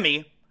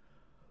Miami,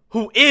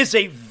 who is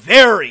a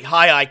very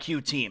high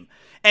IQ team,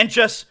 and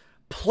just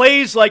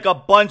plays like a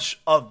bunch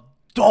of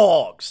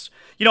dogs.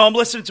 You know, I'm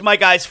listening to my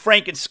guys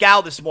Frank and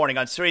Scal this morning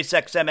on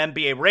SiriusXM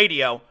NBA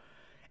Radio,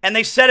 and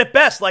they said it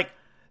best, like,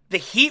 the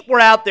Heat were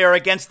out there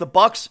against the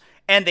Bucks,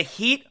 and the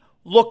Heat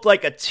looked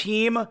like a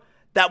team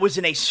that was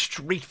in a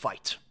street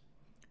fight.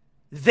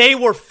 They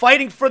were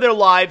fighting for their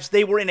lives.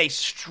 They were in a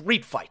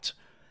street fight.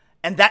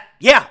 And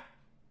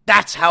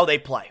that's how they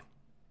play.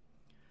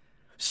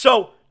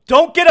 So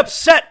don't get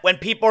upset when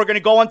people are going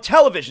to go on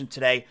television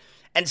today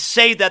and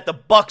say that the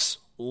Bucks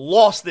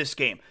lost this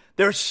game.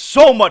 There's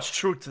so much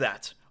truth to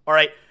that. All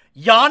right.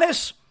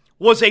 Giannis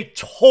was a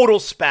total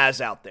spaz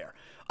out there.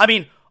 I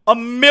mean, I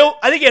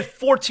think he had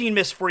 14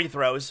 missed free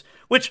throws,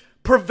 which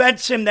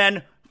prevents him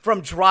then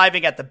from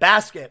driving at the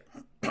basket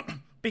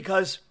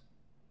because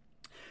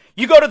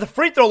you go to the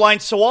free throw line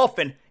so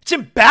often, it's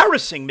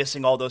embarrassing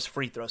missing all those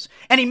free throws.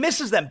 And he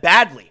misses them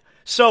badly.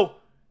 So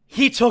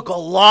he took a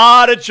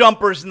lot of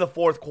jumpers in the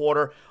fourth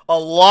quarter, a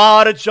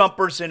lot of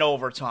jumpers in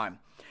overtime.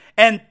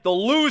 And the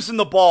losing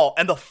the ball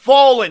and the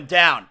falling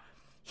down,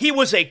 he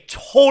was a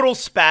total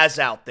spaz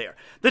out there.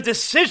 The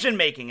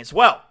decision-making as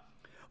well.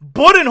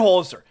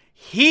 Budenholzer,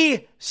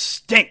 he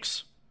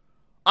stinks.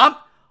 I'm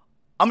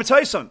going to tell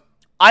you something.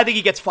 I think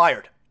he gets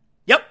fired.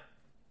 Yep.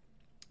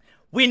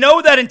 We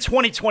know that in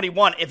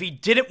 2021, if he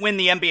didn't win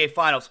the NBA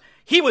Finals,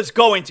 he was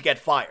going to get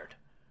fired.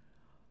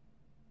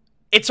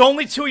 It's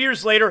only 2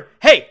 years later.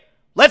 Hey,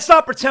 let's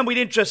not pretend we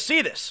didn't just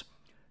see this.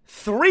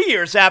 3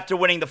 years after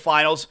winning the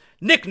Finals,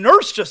 Nick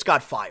Nurse just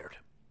got fired.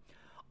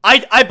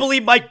 I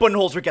believe Mike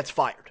Budenholzer gets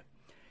fired.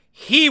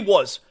 He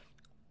was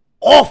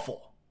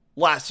awful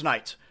last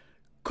night.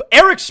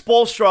 Eric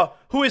Spoelstra,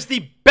 who is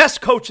the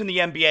best coach in the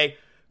NBA,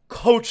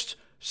 coached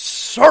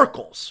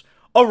circles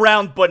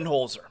around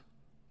Budenholzer.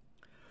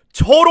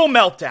 Total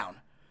meltdown.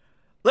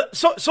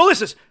 So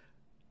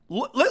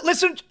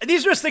listen,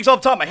 these are just things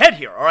off the top of my head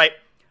here, all right?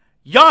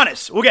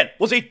 Giannis, again,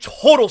 was a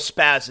total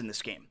spaz in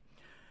this game.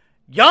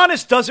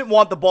 Giannis doesn't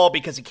want the ball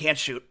because he can't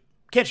shoot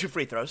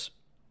free throws.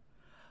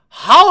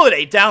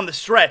 Holiday, down the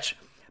stretch,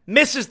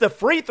 misses the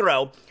free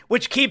throw,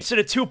 which keeps it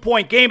a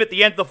 2-point game at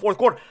the end of the fourth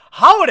quarter.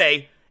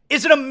 Holiday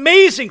is an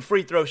amazing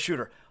free throw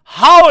shooter.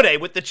 Holiday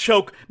with the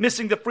choke,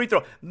 missing the free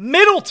throw.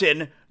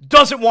 Middleton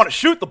doesn't want to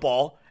shoot the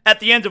ball at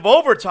the end of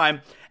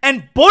overtime.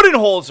 And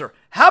Budenholzer,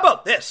 how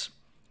about this?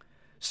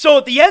 So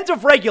at the end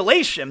of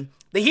regulation,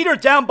 the Heat are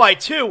down by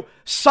 2,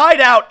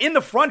 side out in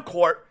the front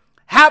court,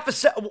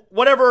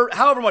 however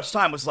much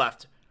time was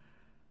left.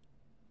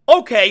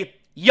 Okay,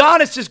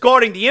 Giannis is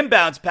guarding the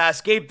inbounds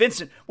pass, Gabe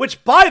Vincent,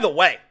 which, by the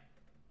way,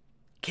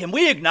 can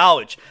we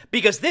acknowledge,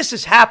 because this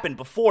has happened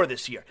before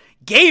this year,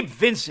 Gabe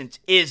Vincent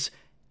is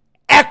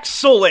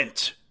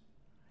excellent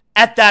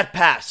at that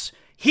pass.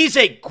 He's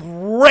a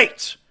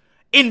great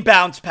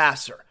inbounds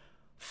passer.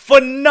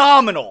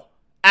 Phenomenal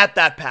at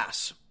that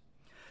pass.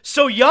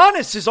 So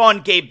Giannis is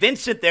on Gabe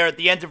Vincent there at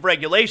the end of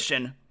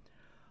regulation.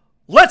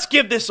 Let's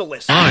give this a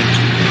listen. All right.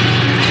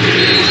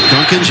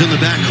 Duncan's in the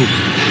backcourt.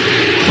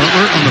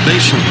 Butler on the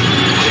baseline.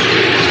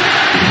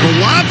 The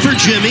lob for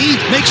Jimmy.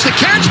 Makes the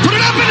catch. Put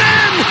it up and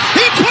in.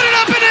 He put it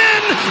up and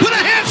in with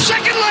a half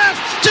second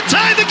left to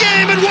tie the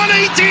game at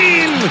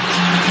 118.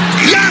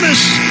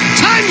 Giannis,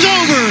 time's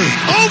over.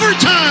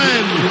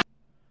 Overtime.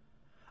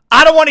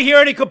 I don't want to hear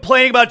any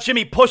complaining about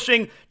Jimmy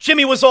pushing.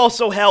 Jimmy was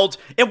also held.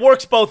 It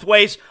works both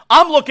ways.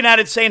 I'm looking at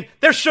it saying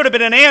there should have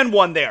been an and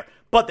one there.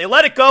 But they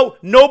let it go.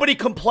 Nobody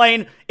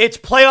complained. It's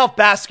playoff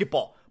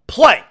basketball.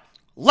 Play.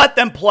 Let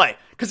them play.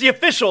 Because the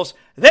officials,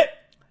 they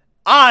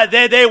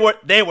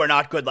were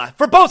not good last.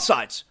 For both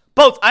sides.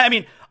 Both. I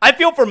mean, I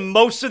feel for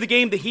most of the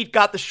game, the Heat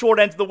got the short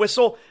end of the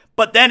whistle.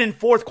 But then in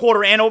fourth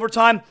quarter and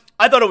overtime,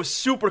 I thought it was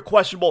super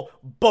questionable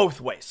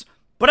both ways.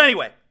 But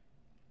anyway,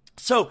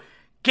 so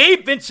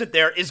Gabe Vincent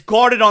there is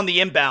guarded on the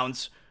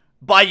inbounds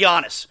by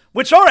Giannis,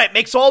 which, all right,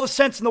 makes all the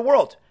sense in the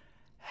world.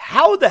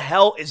 How the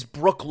hell is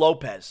Brook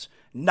Lopez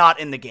not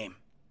in the game?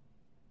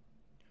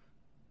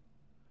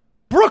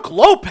 Brook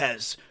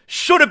Lopez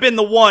should have been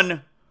the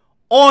one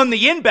on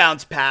the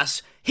inbounds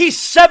pass. He's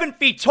 7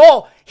 feet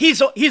tall.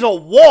 He's a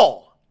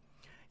wall.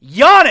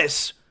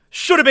 Giannis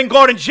should have been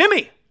guarding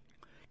Jimmy.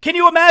 Can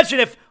you imagine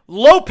if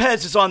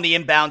Lopez is on the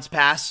inbounds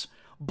pass,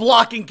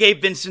 blocking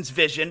Gabe Vincent's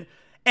vision,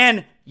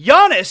 and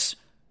Giannis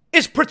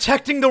is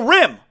protecting the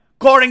rim,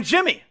 guarding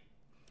Jimmy?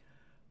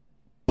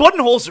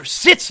 Budenholzer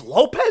sits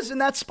Lopez in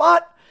that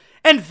spot.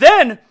 And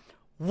then,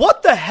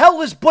 what the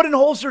hell is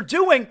Budenholzer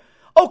doing?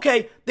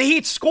 Okay, the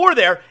Heat score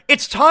there.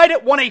 It's tied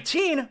at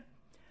 118.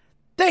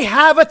 They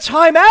have a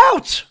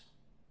timeout.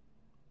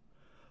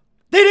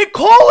 They didn't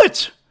call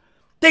it.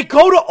 They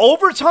go to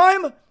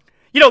overtime.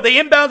 They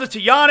inbound it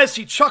to Giannis.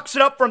 He chucks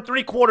it up from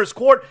 3/4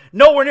 court.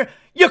 Nowhere near.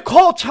 You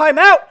call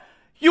timeout.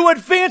 You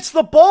advance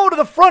the ball to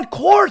the front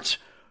court.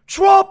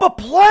 Draw up a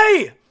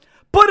play.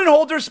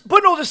 Budenholzer's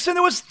sitting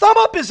there with his thumb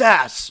up his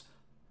ass.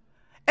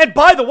 And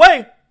by the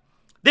way,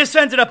 this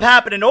ended up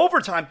happening in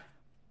overtime.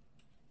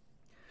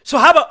 So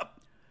how about...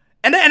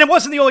 And it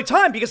wasn't the only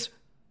time, because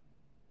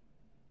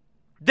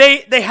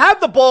they have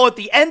the ball at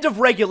the end of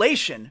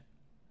regulation,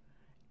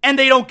 and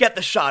they don't get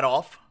the shot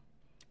off.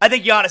 I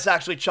think Giannis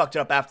actually chucked it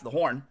up after the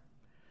horn.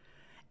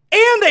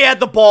 And they had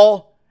the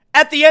ball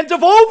at the end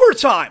of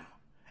overtime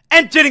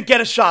and didn't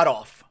get a shot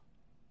off.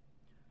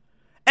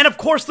 And of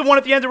course, the one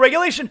at the end of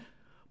regulation,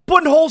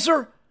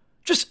 Budenholzer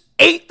just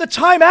ate the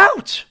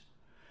timeout.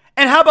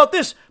 And how about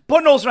this?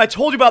 Budenholzer, and I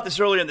told you about this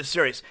earlier in the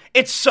series.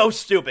 It's so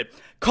stupid.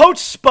 Coach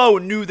Spo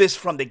knew this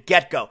from the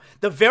get-go.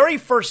 The very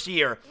first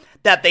year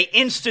that they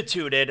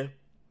instituted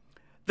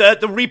the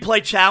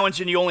replay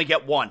challenge and you only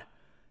get one.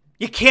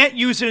 You can't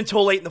use it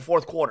until late in the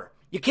fourth quarter.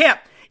 You can't.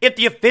 If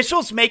the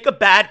officials make a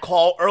bad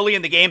call early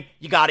in the game,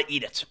 you got to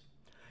eat it.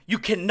 You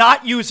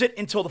cannot use it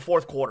until the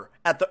fourth quarter.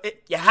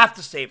 You have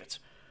to save it.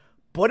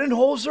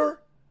 Budenholzer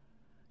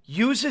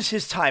uses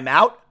his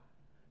timeout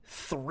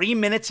 3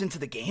 minutes into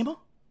the game?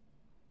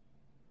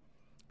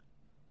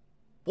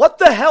 What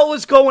the hell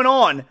is going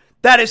on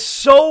that is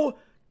so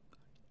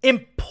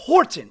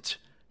important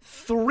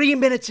 3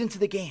 minutes into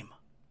the game?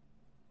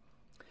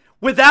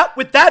 With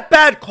that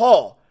bad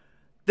call,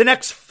 the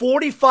next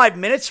 45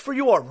 minutes for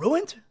you are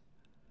ruined?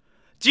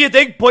 Do you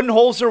think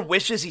Budenholzer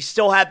wishes he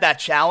still had that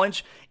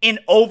challenge in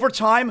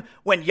overtime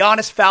when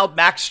Giannis fouled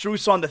Max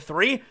Strus on the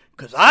 3?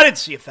 Because I didn't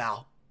see a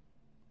foul.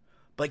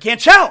 But he can't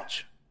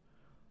challenge.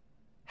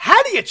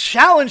 How do you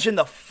challenge in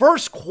the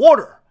first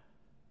quarter?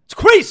 It's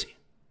crazy.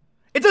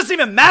 It doesn't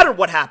even matter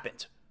what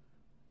happened.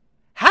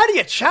 How do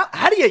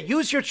you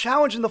use your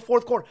challenge in the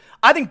fourth quarter?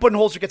 I think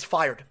Budenholzer gets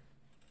fired.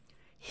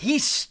 He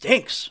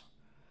stinks.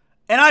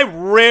 And I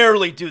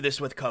rarely do this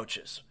with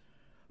coaches.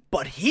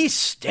 But he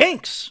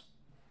stinks.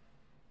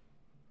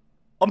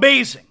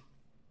 Amazing.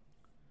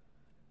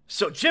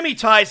 So Jimmy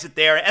ties it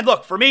there. And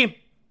look, for me,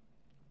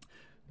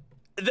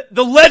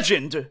 the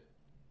legend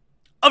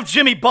of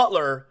Jimmy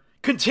Butler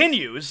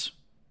continues,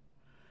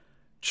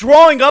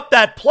 drawing up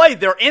that play.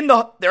 They're in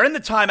the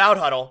timeout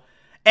huddle,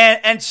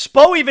 and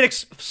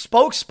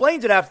Spo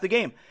explained it after the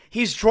game.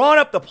 He's drawn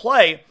up the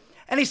play,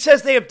 and he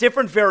says they have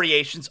different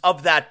variations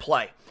of that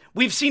play.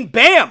 We've seen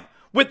Bam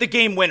with the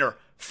game winner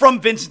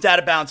from Vincent out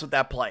of bounds with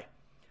that play.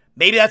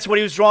 Maybe that's what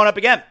he was drawing up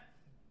again.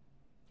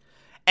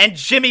 And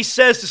Jimmy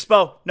says to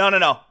Spo,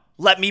 no,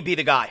 let me be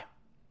the guy.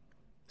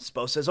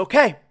 Spo says,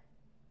 okay.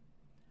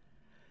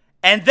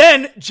 And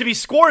then Jimmy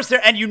scores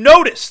there, and you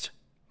noticed,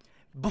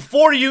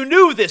 before you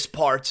knew this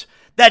part,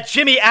 that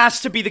Jimmy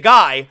asked to be the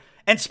guy,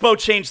 and Spo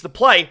changed the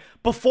play.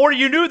 Before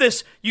you knew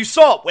this, you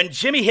saw it. When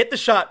Jimmy hit the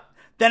shot,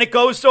 then it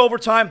goes to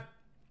overtime.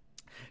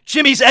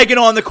 Jimmy's egging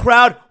on the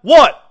crowd.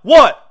 What?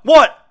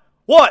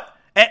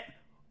 And,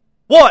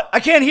 what? I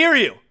can't hear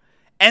you.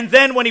 And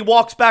then when he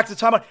walks back to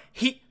the timeout,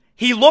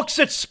 he looks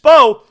at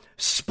Spo.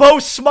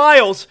 Spo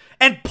smiles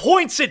and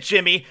points at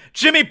Jimmy.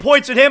 Jimmy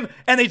points at him,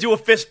 and they do a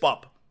fist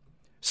bump.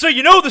 So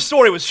you know the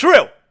story was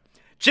true.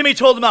 Jimmy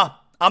told him,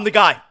 I'm the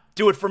guy.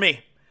 Do it for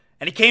me.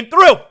 And he came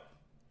through.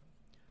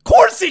 Of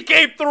course he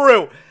came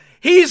through.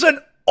 He's an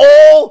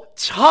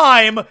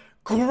all-time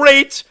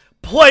great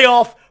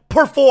playoff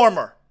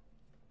performer.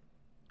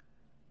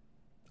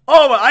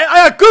 Oh,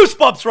 I got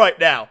goosebumps right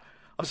now.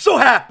 I'm so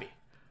happy.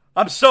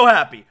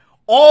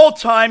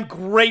 All-time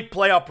great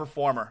playoff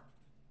performer.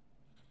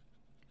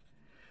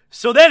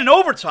 So then in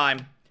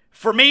overtime,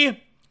 for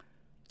me,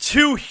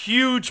 2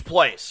 huge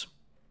plays.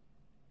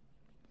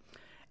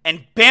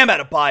 And Bam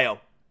Adebayo,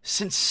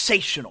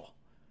 sensational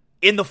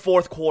in the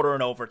fourth quarter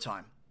and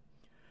overtime.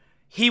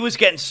 He was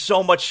getting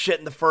so much shit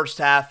in the first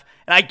half,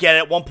 and I get it.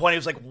 At one point, he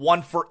was like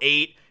 1 for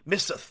 8,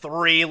 missed a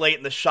 3 late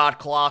in the shot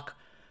clock.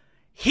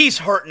 He's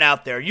hurting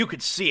out there. You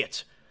could see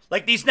it.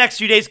 Like these next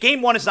few days,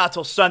 game 1 is not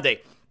till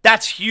Sunday.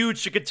 That's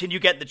huge to continue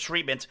getting the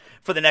treatment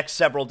for the next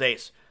several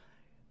days.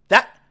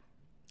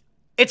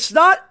 It's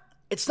not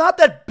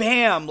that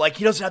Bam, like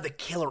he doesn't have the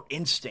killer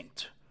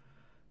instinct.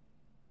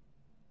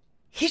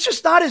 He's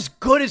just not as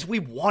good as we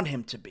want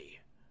him to be.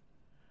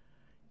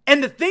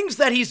 And the things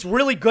that he's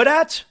really good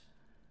at,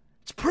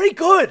 it's pretty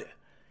good.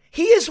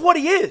 He is what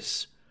he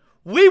is.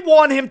 We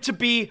want him to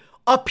be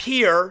up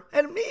here,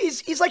 and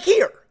he's like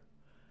here.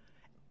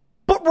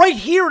 But right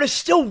here it is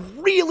still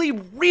really,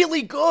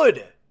 really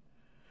good.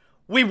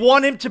 We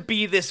want him to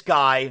be this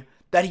guy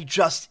that he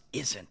just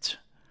isn't.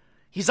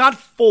 He's not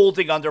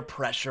folding under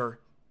pressure.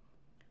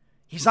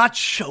 He's not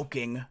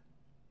choking.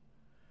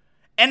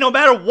 And no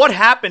matter what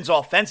happens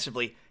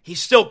offensively,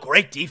 he's still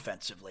great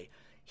defensively.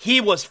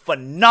 He was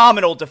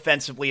phenomenal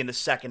defensively in the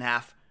second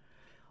half.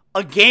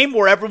 A game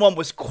where everyone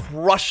was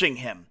crushing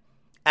him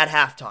at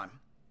halftime.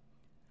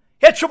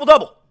 He had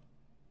triple-double.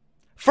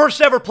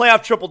 First ever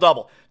playoff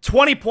triple-double.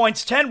 20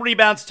 points, 10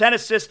 rebounds, 10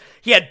 assists.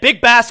 He had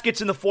big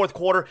baskets in the fourth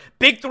quarter,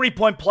 big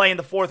three-point play in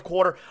the fourth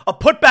quarter, a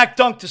putback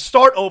dunk to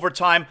start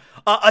overtime,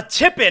 a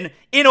tip-in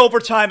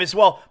overtime as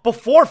well,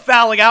 before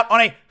fouling out on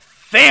a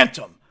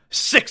phantom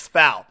 6th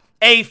foul.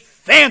 A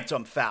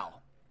phantom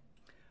foul.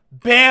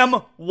 Bam,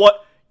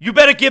 you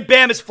better give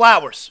Bam his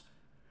flowers.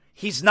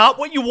 He's not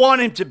what you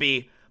want him to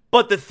be,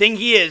 but the thing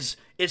he is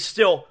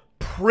still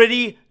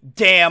pretty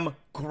damn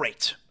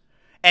great.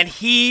 And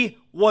he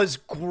was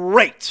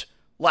great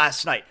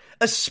last night,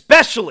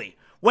 especially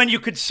when you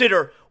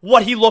consider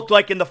what he looked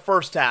like in the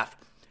first half.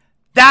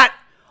 That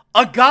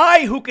a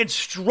guy who could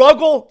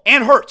struggle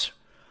and hurt,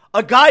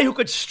 a guy who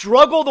could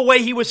struggle the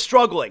way he was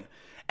struggling,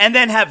 and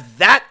then have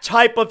that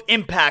type of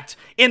impact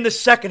in the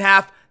second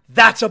half,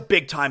 that's a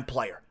big-time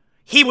player.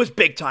 He was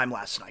big-time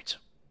last night.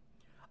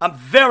 I'm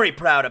very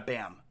proud of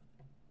Bam.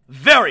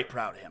 Very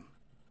proud of him.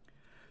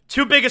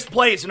 2 biggest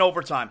plays in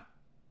overtime.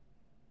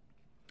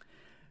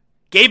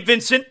 Gabe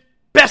Vincent,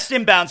 best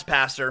inbounds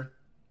passer,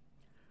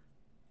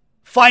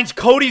 finds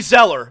Cody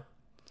Zeller,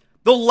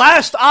 the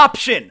last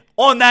option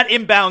on that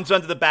inbounds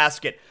under the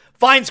basket,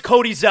 finds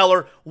Cody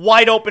Zeller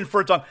wide open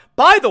for a dunk.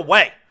 By the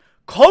way,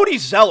 Cody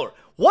Zeller,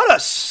 what a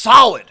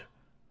solid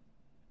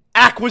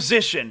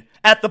acquisition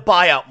at the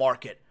buyout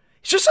market.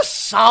 He's just a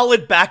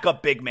solid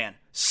backup big man.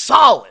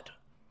 Solid.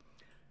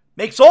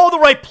 Makes all the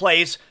right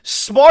plays,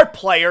 smart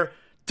player,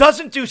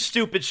 doesn't do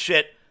stupid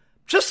shit.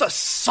 Just a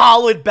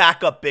solid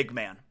backup big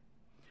man.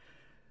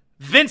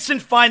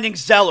 Vincent finding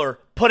Zeller,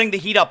 putting the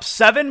Heat up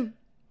 7,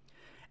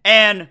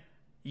 and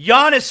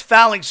Giannis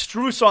fouling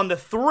Strus on the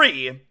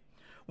 3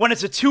 when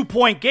it's a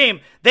 2-point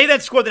game. They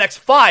then score the next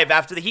 5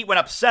 after the Heat went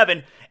up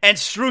 7, and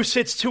Strus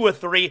hits 2 of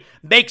 3,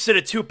 makes it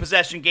a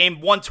 2-possession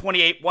game,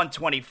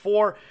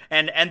 128-124,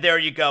 and there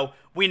you go.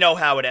 We know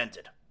how it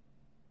ended.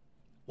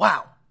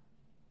 Wow.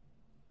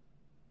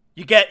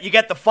 You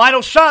get the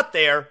final shot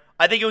there.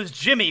 I think it was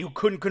Jimmy who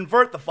couldn't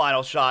convert the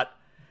final shot,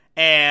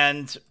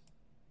 and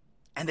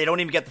they don't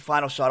even get the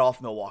final shot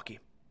off Milwaukee.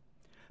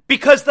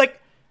 Because,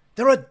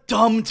 they're a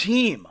dumb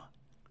team.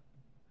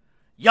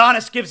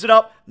 Giannis gives it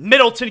up,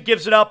 Middleton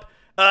gives it up,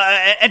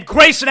 and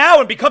Grayson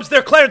Allen becomes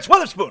their Clarence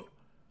Weatherspoon.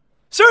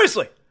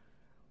 Seriously.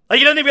 Like,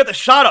 he doesn't even get the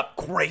shot up.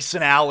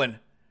 Grayson Allen.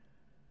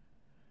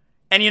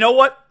 And you know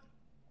what?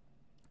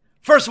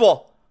 First of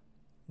all,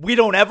 we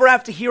don't ever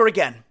have to hear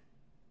again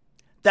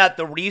that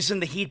the reason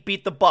the Heat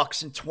beat the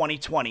Bucks in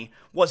 2020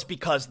 was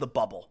because of the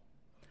bubble.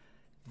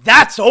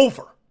 That's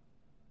over.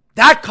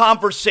 That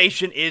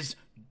conversation is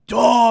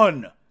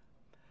done.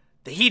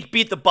 The Heat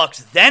beat the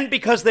Bucks then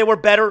because they were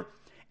better,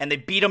 and they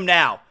beat them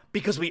now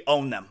because we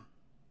own them.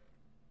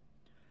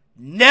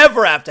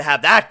 Never have to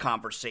have that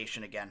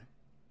conversation again.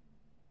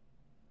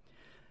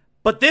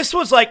 But this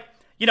was like,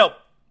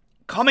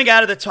 coming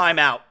out of the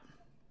timeout,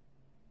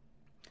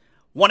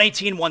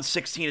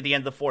 118-116 at the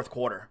end of the fourth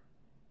quarter.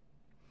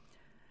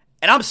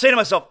 And I'm saying to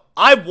myself,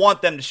 I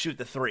want them to shoot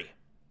the three.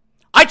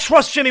 I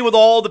trust Jimmy with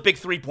all the big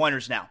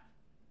three-pointers now.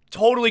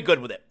 Totally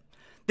good with it.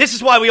 This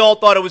is why we all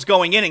thought it was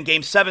going in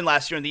Game 7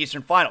 last year in the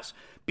Eastern Finals.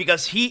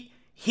 Because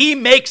he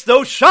makes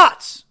those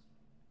shots.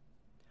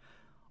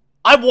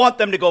 I want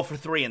them to go for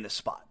three in this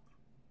spot.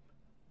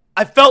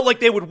 I felt like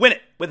they would win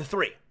it with a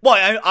three. Well,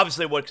 I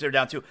obviously would because they're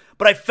down two.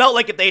 But I felt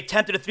like if they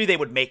attempted a three, they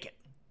would make it.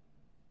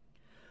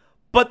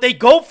 But they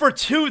go for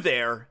two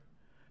there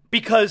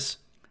because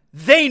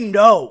they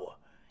know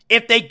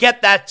if they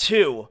get that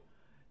two,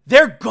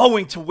 they're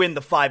going to win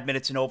the 5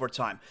 minutes in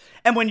overtime.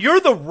 And when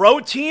you're the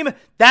road team,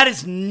 that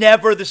is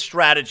never the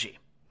strategy.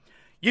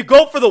 You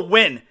go for the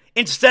win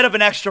instead of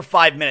an extra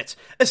 5 minutes,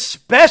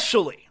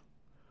 especially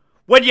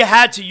when you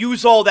had to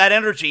use all that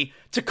energy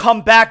to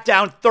come back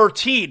down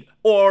 13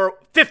 or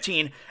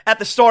 15 at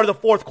the start of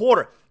the fourth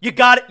quarter. You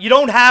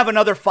don't have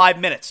another 5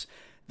 minutes.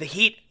 The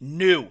Heat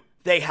knew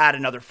they had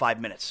another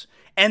 5 minutes,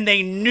 and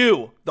they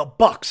knew the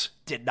Bucks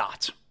did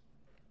not.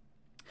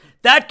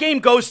 That game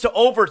goes to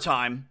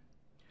overtime.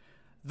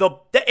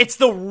 It's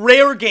the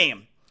rare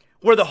game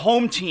where the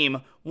home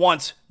team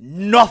wants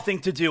nothing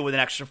to do with an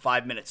extra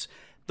 5 minutes.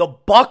 The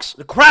Bucks,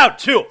 the crowd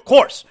too, of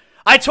course.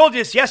 I told you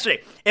this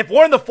yesterday. If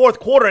we're in the fourth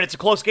quarter and it's a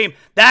close game,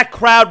 that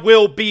crowd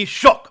will be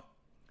shook.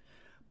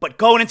 But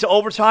going into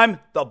overtime,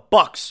 the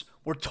Bucks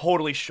were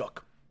totally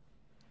shook.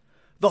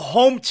 The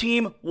home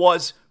team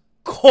was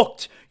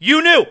cooked.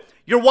 You knew.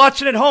 You're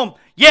watching at home.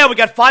 Yeah, we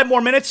got 5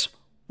 more minutes.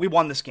 We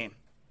won this game.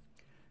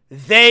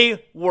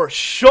 They were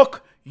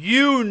shook.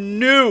 You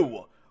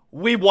knew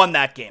we won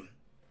that game.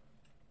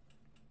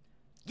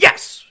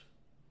 Yes.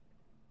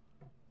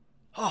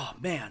 Oh,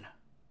 man.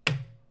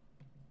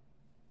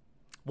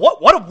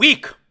 What a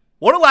week.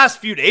 What a last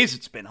few days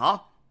it's been, huh?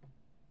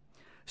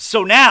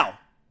 So now,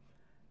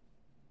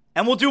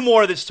 and we'll do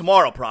more of this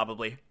tomorrow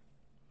probably,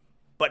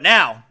 but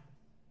now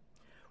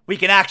we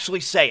can actually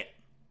say it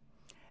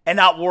and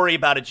not worry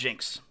about a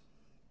jinx.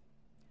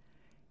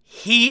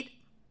 Heat,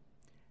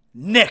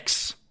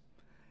 Knicks.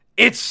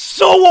 It's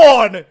so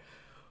on.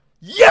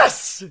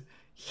 Yes.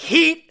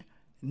 Heat,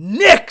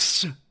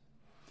 Knicks.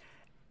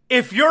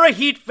 If you're a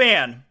Heat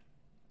fan,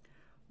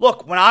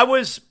 look, when I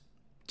was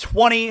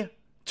 20,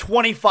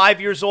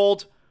 25 years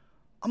old,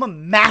 I'm a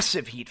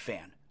massive Heat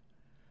fan.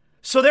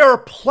 So there are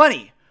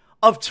plenty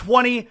of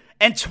 20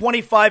 and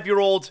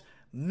 25-year-old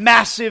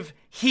massive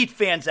Heat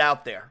fans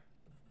out there.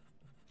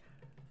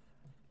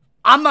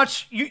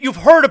 You've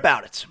heard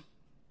about it.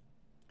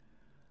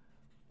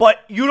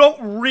 But you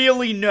don't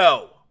really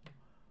know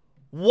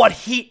what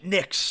Heat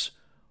Knicks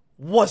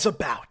was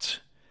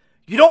about.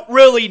 You don't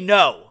really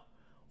know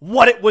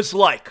what it was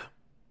like.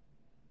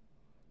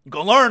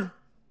 Go learn.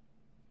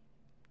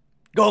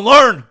 Go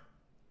learn.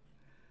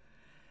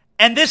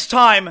 And this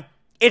time,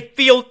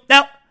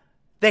 now,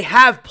 they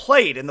have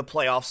played in the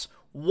playoffs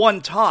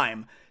one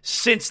time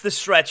since the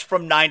stretch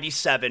from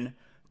 97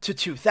 to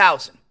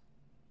 2000.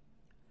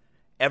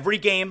 Every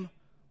game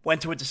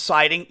went to a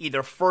deciding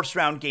either first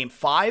round Game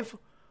 5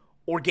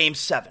 or Game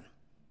 7.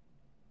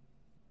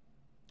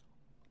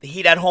 The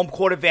Heat had home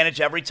court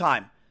advantage every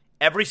time.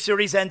 Every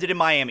series ended in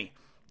Miami.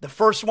 The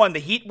first one, the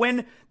Heat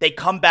win, they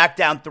come back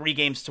down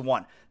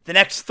 3-1. The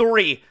next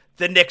 3,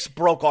 the Knicks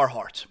broke our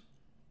heart.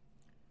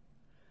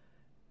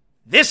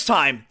 This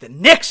time, the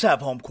Knicks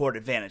have home court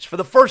advantage for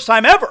the first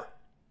time ever.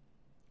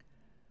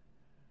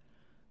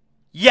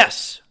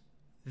 Yes,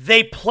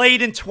 they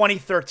played in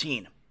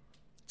 2013.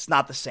 It's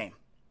not the same.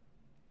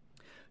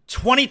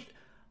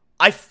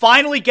 I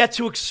finally get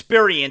to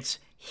experience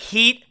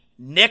Heat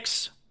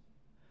Knicks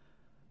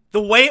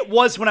the way it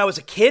was when I was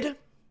a kid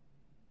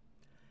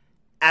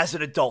as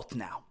an adult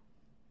now.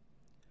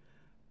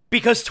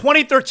 Because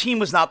 2013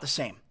 was not the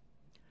same.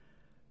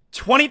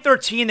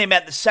 2013, they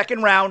met in the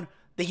second round.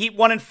 The Heat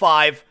won in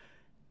 5.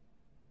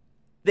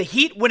 The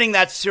Heat winning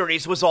that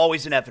series was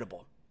always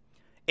inevitable.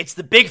 It's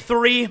the big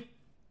 3.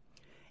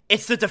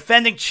 It's the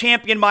defending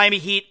champion Miami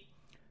Heat.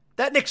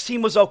 That Knicks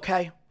team was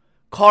okay.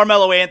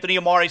 Carmelo Anthony,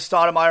 Amari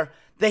Stoudemire,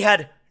 they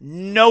had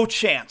no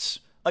chance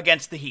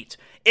against the Heat.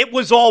 It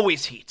was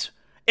always Heat.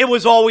 It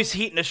was always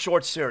Heat in a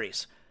short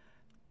series.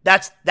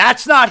 That's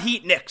not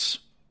Heat Knicks.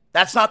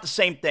 That's not the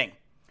same thing.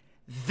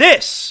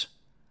 This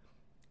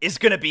is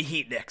going to be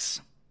Heat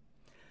Knicks.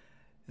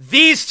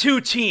 These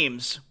two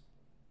teams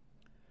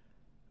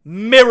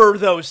mirror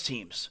those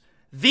teams.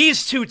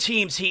 These two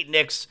teams, Heat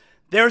Knicks,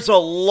 there's a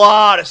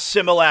lot of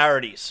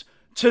similarities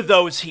to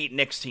those Heat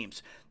Knicks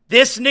teams.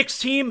 This Knicks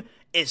team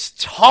is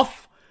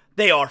tough.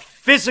 They are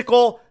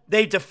physical.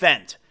 They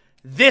defend.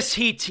 This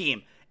Heat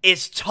team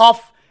is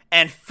tough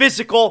and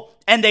physical,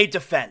 and they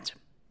defend.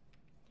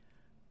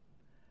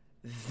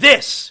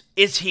 This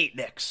is Heat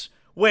Knicks,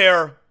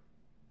 where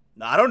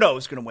I don't know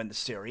who's going to win the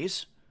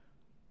series.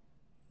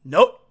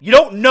 No, you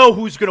don't know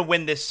who's going to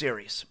win this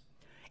series.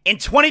 In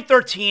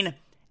 2013,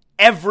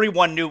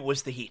 everyone knew it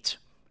was the Heat.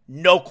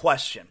 No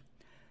question.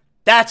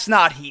 That's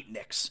not Heat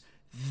Knicks.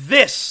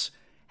 This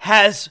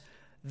has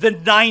the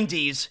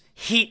 90s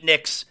Heat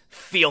Knicks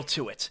feel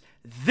to it.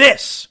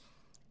 This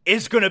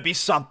is going to be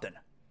something.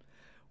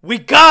 We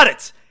got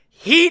it.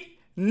 Heat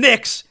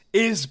Knicks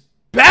is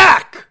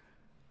back.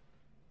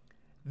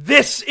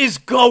 This is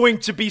going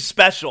to be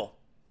special.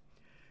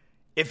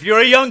 If you're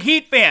a young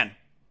Heat fan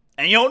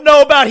and you don't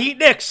know about Heat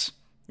Knicks,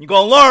 you're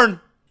going to learn.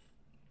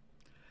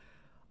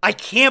 I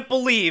can't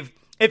believe,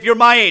 if you're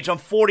my age, I'm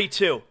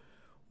 42,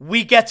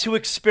 we get to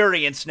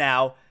experience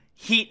now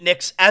Heat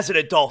Knicks as an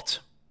adult.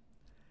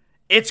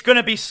 It's going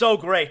to be so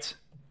great.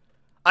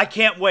 I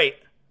can't wait.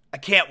 I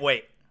can't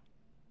wait.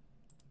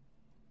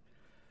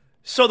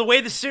 So the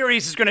way the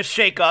series is going to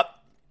shake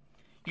up,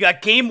 you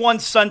got Game 1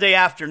 Sunday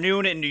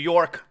afternoon in New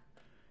York,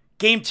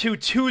 Game 2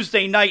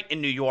 Tuesday night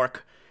in New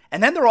York,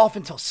 and then they're off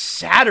until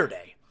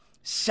Saturday.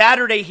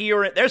 Saturday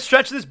here, they're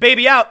stretching this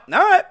baby out. All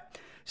right.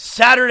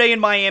 Saturday in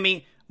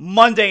Miami,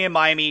 Monday in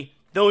Miami.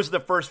 Those are the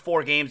first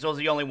 4 games. Those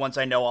are the only ones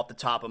I know off the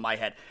top of my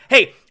head.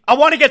 Hey, I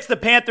want to get to the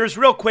Panthers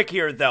real quick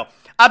here, though.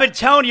 I've been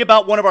telling you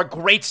about one of our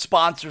great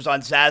sponsors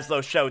on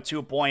Zaslow Show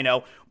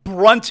 2.0,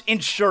 Brunt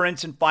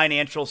Insurance and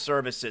Financial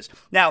Services.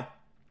 Now,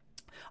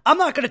 I'm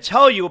not going to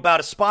tell you about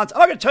a sponsor. I'm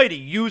not going to tell you to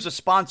use a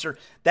sponsor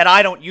that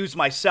I don't use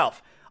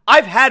myself.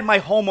 I've had my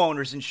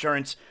homeowner's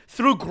insurance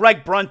through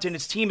Greg Brunt and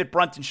his team at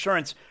Brunt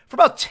Insurance for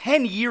about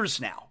 10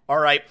 years now, all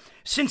right?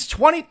 Since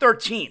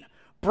 2013,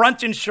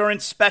 Brunt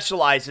Insurance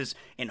specializes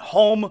in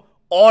home,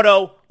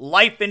 auto,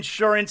 life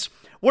insurance.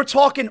 We're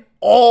talking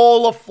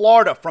all of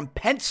Florida, from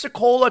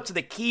Pensacola to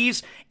the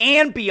Keys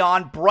and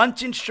beyond.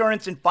 Brunt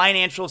Insurance and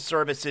Financial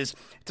Services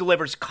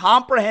delivers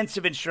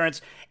comprehensive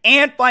insurance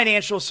and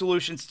financial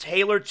solutions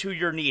tailored to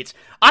your needs.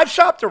 I've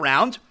shopped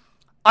around.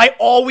 I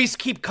always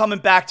keep coming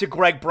back to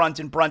Greg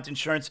Brunt and Brunt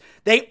Insurance.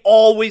 They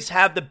always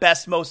have the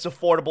best, most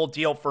affordable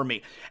deal for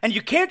me. And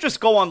you can't just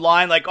go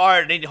online like, all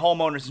right, I need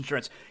homeowner's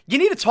insurance. You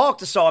need to talk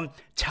to someone,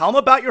 tell them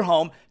about your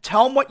home,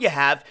 tell them what you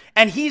have,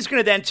 and he's going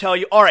to then tell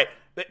you, all right,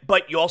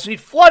 but you also need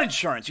flood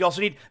insurance. You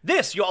also need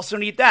this. You also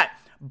need that.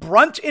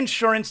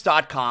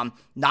 BruntInsurance.com,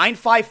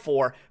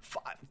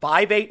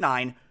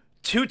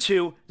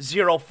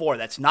 954-589-2204.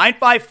 That's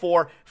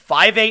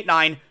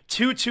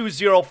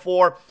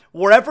 954-589-2204.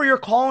 Wherever you're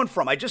calling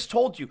from, I just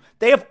told you,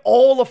 they have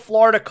all of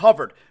Florida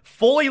covered.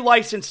 Fully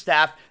licensed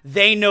staff.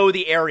 They know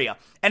the area.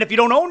 And if you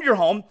don't own your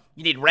home,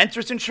 you need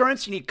renter's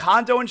insurance, you need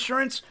condo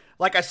insurance.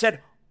 Like I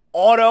said,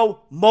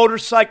 auto,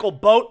 motorcycle,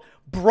 boat.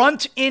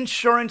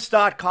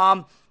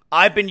 BruntInsurance.com.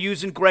 I've been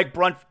using Greg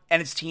Brunt and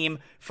his team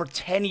for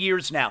 10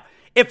 years now.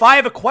 If I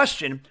have a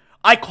question,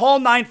 I call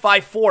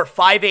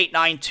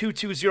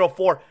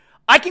 954-589-2204.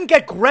 I can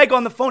get Greg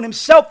on the phone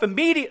himself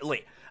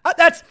immediately.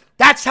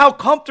 That's how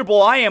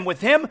comfortable I am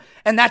with him,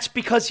 and that's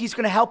because he's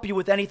going to help you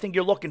with anything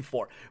you're looking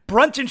for.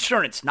 Brunt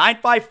Insurance,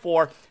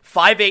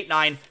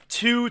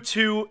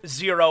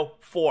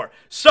 954-589-2204.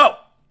 So,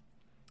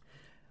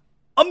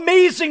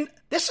 amazing.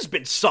 This has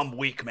been some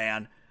week,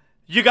 man.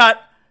 You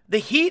got the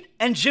Heat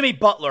and Jimmy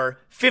Butler,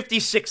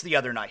 56 the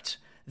other night.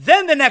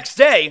 Then the next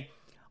day,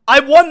 I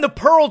won the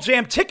Pearl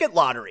Jam ticket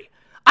lottery.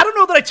 I don't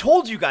know that I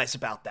told you guys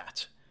about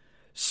that.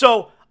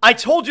 So, I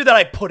told you that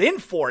I put in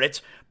for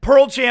it.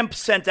 Pearl Jam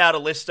sent out a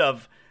list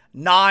of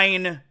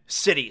 9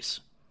 cities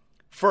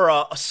for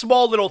a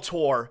small little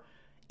tour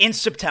in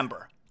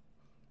September.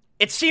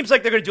 It seems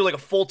like they're going to do like a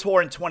full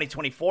tour in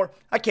 2024.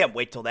 I can't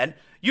wait till then.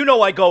 You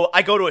know I go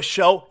to a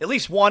show, at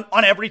least one,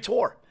 on every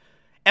tour.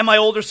 And my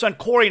older son,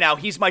 Corey, now,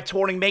 he's my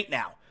touring mate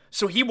now.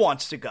 So he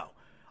wants to go.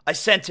 I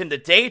sent him the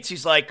dates.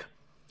 He's like,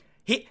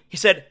 he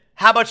said,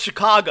 how about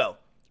Chicago?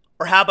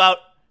 Or how about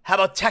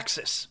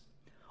Texas?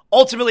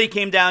 Ultimately, it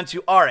came down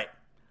to, all right,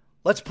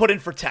 let's put in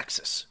for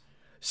Texas.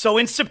 So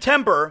in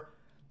September,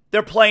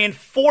 they're playing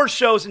 4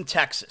 shows in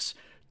Texas.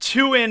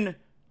 2 in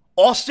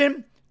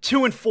Austin,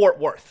 2 in Fort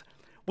Worth.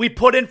 We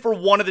put in for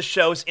one of the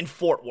shows in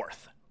Fort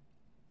Worth.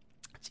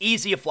 It's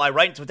easy. You fly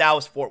right into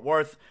Dallas, Fort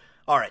Worth.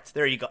 All right,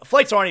 there you go.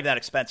 Flights aren't even that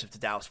expensive to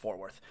Dallas, Fort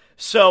Worth.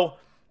 So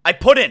I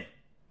put in.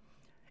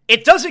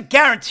 It doesn't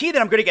guarantee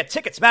that I'm going to get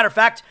tickets. Matter of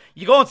fact,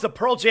 you go into the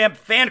Pearl Jam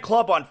fan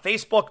club on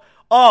Facebook.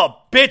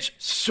 Oh, bitch,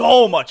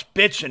 so much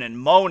bitching and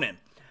moaning.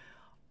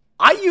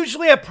 I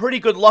usually have pretty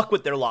good luck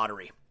with their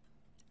lottery.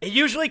 It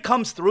usually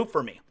comes through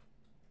for me.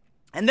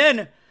 And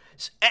then,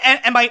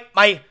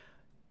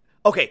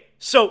 okay,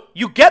 so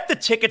you get the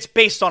tickets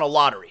based on a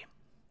lottery.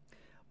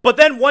 But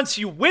then once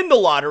you win the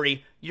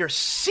lottery, your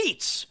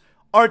seats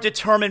are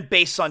determined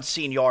based on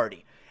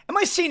seniority. And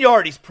my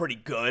seniority is pretty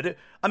good.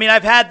 I mean,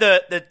 I've had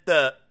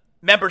the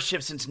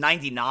membership since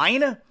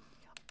 99.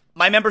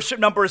 my membership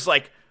number is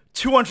like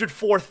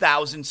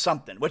 204,000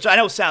 something, which I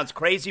know sounds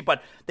crazy,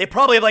 but they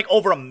probably have like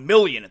over 1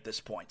 million at this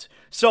point.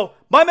 So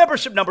my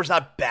membership number is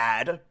not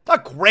bad.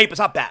 Not great, but it's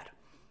not bad.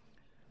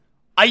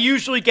 I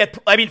usually get,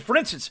 for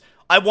instance,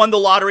 I won the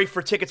lottery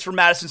for tickets for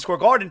Madison Square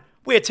Garden.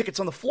 We had tickets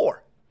on the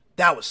floor.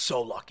 That was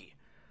so lucky.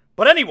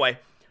 But anyway,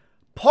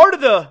 I'm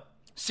the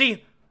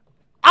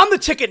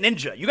ticket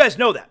ninja. You guys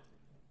know that.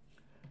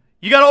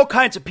 You got all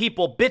kinds of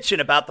people bitching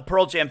about the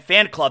Pearl Jam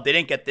fan club. They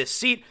didn't get this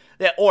seat,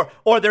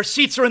 or their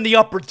seats are in the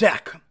upper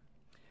deck.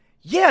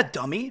 Yeah,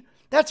 dummy.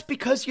 That's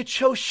because you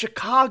chose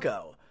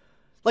Chicago.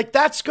 Like,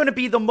 that's going to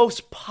be the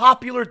most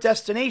popular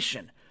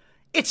destination.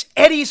 It's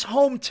Eddie's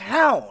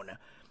hometown.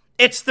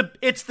 It's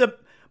the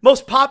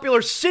most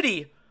popular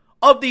city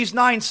of these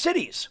 9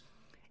 cities.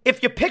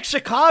 If you pick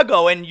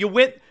Chicago and you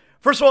win,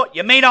 first of all,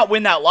 you may not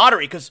win that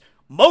lottery because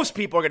most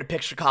people are going to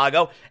pick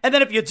Chicago. And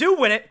then if you do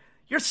win it,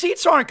 your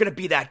seats aren't going to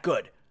be that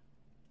good.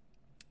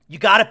 You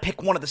got to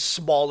pick one of the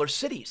smaller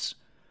cities.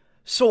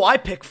 So I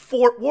picked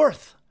Fort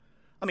Worth.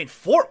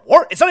 Fort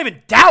Worth? It's not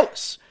even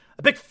Dallas.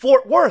 I picked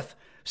Fort Worth.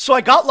 So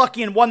I got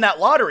lucky and won that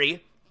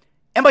lottery,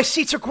 and my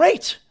seats are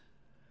great.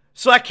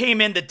 So I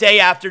came in the day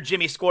after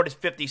Jimmy scored his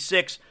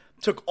 56.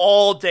 Took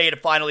all day to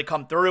finally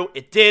come through.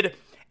 It did,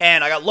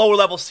 and I got lower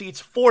level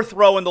seats, 4th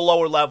row in the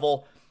lower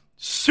level.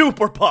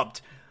 Super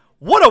pumped.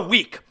 What a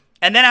week.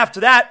 And then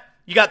after that,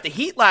 you got the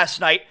Heat last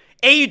night.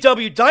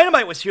 AEW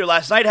Dynamite was here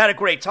last night, had a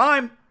great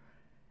time.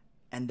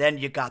 And then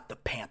you got the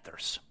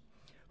Panthers,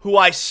 who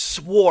I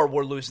swore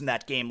were losing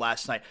that game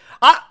last night.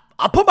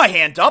 I'll put my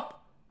hand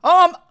up.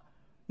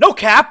 No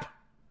cap.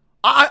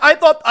 I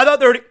thought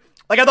they were,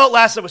 I thought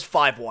last night was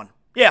 5-1.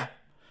 Yeah.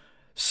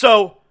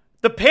 So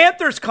the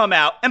Panthers come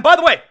out, and by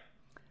the way,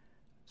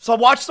 so I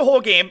watched the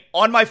whole game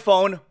on my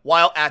phone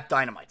while at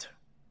Dynamite.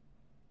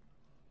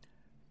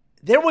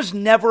 There was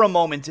never a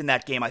moment in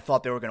that game I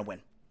thought they were going to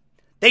win.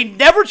 They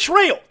never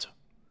trailed.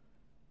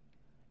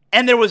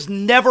 And there was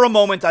never a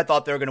moment I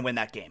thought they were going to win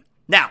that game.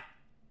 Now,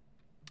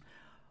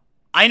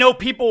 I know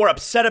people were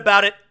upset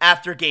about it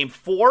after game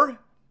 4.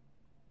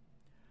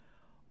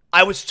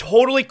 I was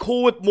totally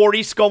cool with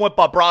Maurice going with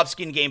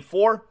Bobrovsky in game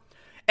 4.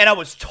 And I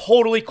was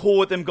totally cool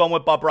with him going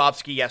with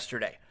Bobrovsky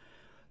yesterday.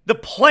 The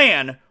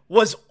plan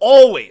was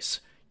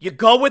always, you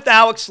go with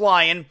Alex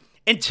Lyon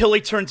until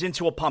he turns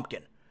into a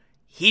pumpkin.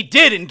 He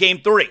did in game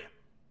 3.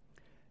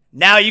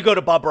 Now you go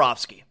to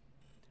Bobrovsky.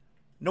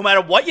 No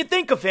matter what you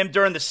think of him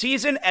during the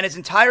season and his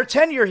entire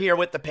tenure here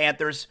with the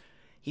Panthers,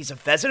 he's a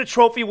Vezina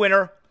Trophy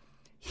winner.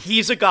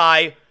 He's a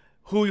guy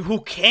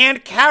who can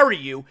carry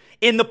you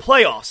in the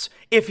playoffs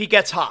if he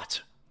gets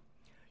hot.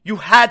 You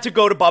had to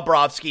go to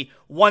Bobrovsky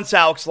once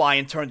Alex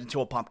Lyon turned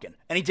into a pumpkin,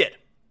 and he did.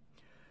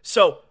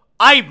 So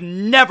I've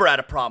never had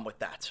a problem with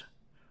that.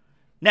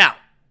 Now,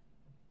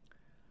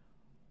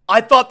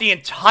 I thought the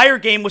entire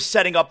game was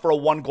setting up for a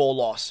 1-goal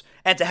loss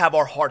and to have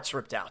our hearts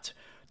ripped out.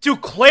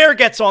 Duclair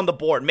gets on the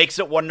board, makes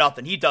it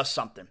 1-0. He does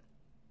something.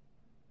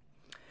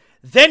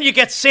 Then you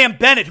get Sam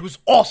Bennett, who's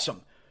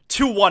awesome.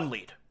 2-1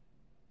 lead.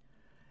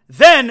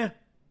 Then,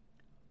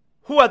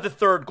 who had the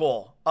third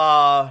goal?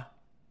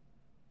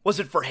 Was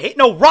it for Hayes?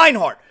 No,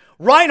 Reinhart.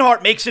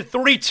 Reinhart makes it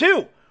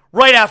 3-2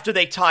 right after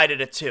they tied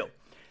it at 2.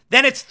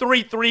 Then it's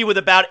 3-3 with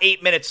about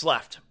 8 minutes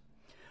left.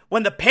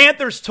 When the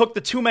Panthers took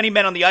the too many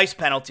men on the ice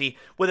penalty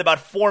with about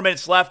 4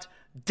 minutes left,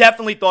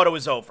 definitely thought it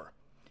was over.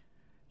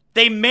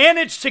 They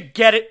managed to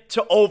get it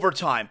to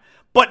overtime,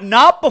 but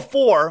not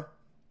before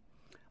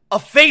a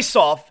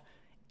face-off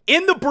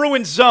in the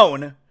Bruins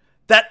zone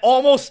that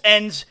almost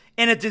ends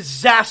in a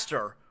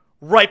disaster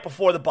right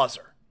before the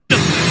buzzer.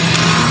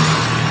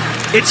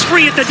 It's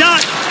free at the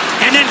dot,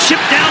 and then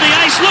chipped down the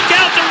ice. Look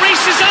out, the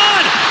race is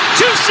on.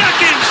 2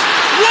 seconds,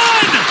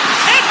 1,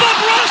 and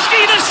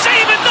Bobrovsky the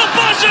save at the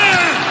buzzer.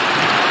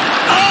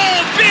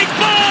 Oh, Big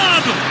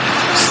Bob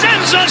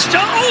sends us to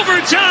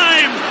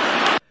overtime.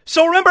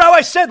 So remember how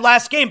I said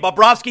last game,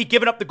 Bobrovsky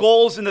giving up the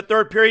goals in the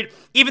third period,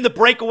 even the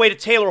breakaway to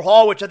Taylor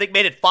Hall, which I think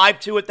made it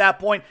 5-2 at that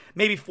point,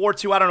 maybe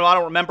 4-2, I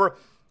don't remember.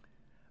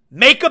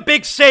 Make a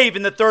big save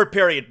in the third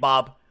period,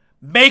 Bob.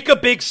 Make a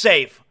big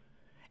save.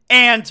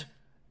 And,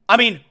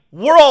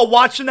 we're all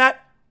watching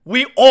that.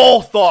 We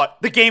all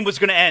thought the game was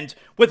going to end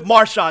with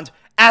Marchand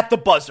at the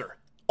buzzer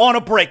on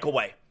a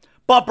breakaway.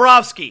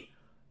 Bobrovsky,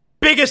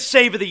 biggest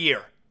save of the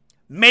year.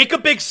 Make a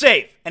big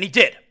save, and he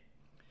did.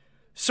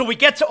 So we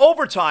get to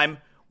overtime,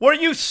 where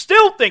you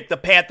still think the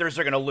Panthers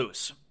are going to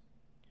lose.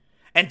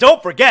 And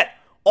don't forget,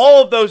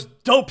 all of those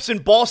dopes in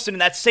Boston in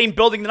that same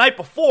building the night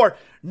before,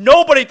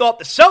 nobody thought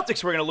the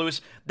Celtics were going to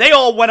lose. They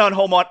all went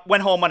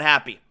home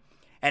unhappy.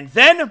 And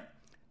then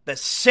the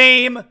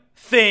same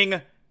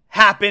thing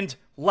happened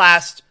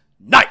last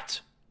night.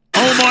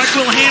 Hallmark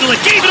will handle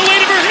it. Gave it away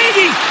to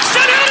Verhaeghe.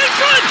 Set out in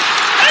front.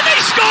 And they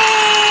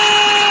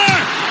score!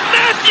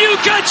 Matthew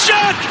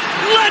Tkachuk!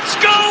 Let's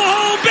go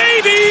home,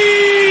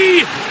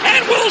 baby!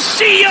 And we'll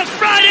see you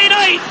Friday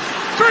night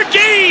for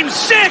Game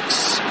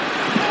 6.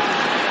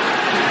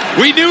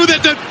 We knew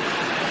that the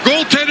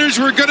goaltenders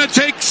were going to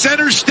take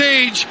center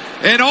stage.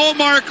 And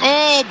Hallmark,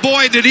 oh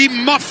boy, did he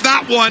muff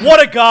that one.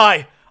 What a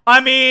guy.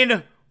 I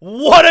mean,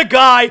 what a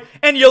guy.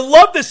 And you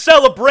love the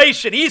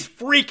celebration. He's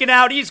freaking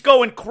out. He's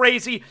going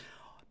crazy.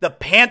 The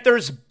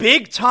Panthers'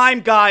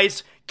 big-time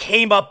guys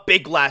came up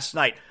big last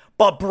night.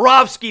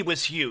 Bobrovsky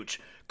was huge.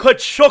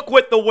 Tkachuk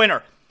with the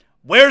winner.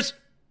 Where's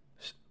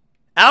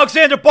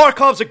Alexander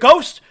Barkov's a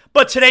ghost,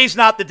 but today's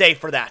not the day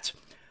for that.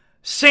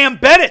 Sam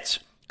Bennett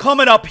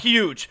coming up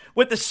huge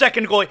with the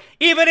second goal.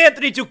 Even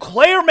Anthony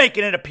Duclair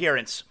making an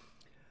appearance.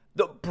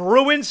 The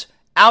Bruins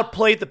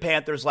outplayed the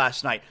Panthers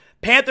last night.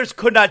 Panthers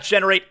could not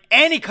generate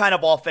any kind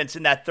of offense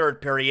in that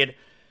third period.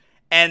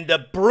 And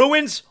the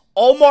Bruins,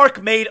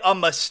 Ullmark made a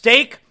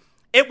mistake.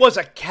 It was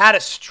a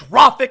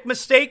catastrophic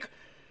mistake.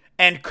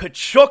 And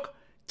Tkachuk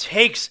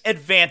takes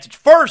advantage.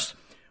 First,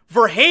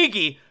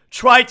 Verhaeghe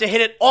tried to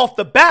hit it off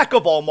the back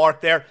of Ullmark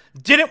there.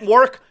 Didn't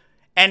work.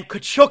 And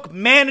Tkachuk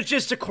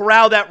manages to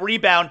corral that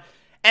rebound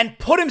and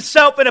put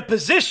himself in a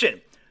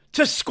position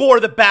to score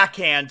the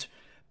backhand.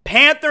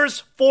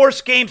 Panthers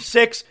force Game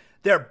 6.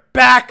 They're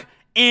back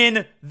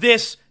in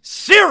this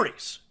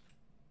series.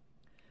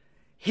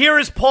 Here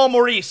is Paul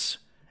Maurice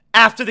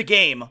after the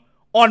game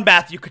on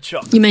Matthew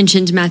Tkachuk. You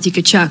mentioned Matthew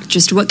Tkachuk.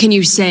 Just what can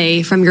you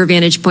say from your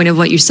vantage point of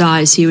what you saw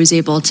as he was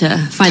able to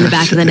find the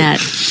back of the net?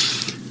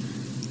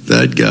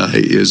 That guy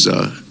is,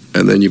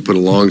 and then you put a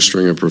long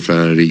string of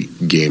profanity,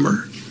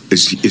 gamer.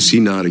 Is he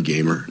not a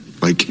gamer?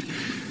 Like,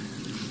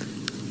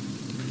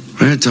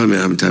 I had to tell me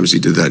how many times he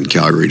did that in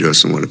Calgary to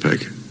us in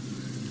Winnipeg.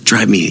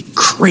 Drive me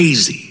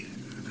crazy.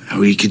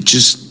 How he could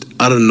just,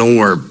 out of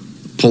nowhere,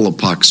 pull a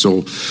puck.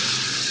 So,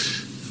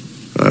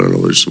 I don't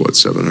know, there's,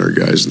 700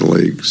 guys in the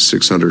league.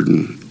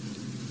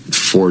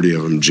 640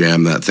 of them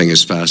jam that thing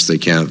as fast as they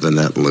can at the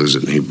net and lose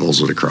it, and he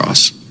pulls it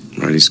across.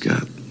 Right, he's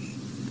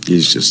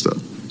just a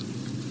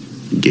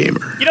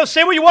gamer. You know,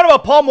 say what you want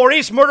about Paul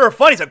Maurice, Murder or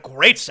Fun. He's a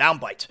great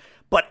soundbite.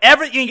 But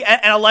everything,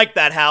 and I like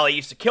that, how he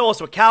used to kill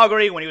us with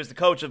Calgary when he was the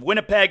coach of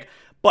Winnipeg.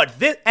 But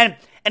this, and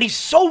he's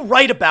so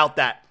right about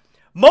that.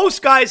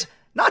 Most guys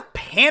not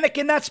panic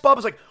in that spot.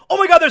 It's like, oh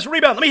my God, there's a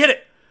rebound. Let me hit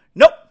it.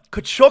 Nope.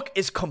 Tkachuk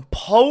is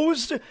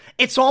composed.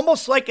 It's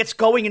almost like it's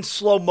going in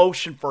slow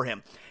motion for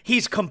him.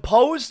 He's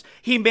composed.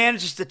 He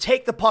manages to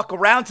take the puck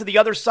around to the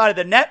other side of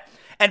the net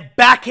and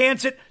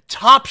backhands it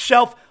top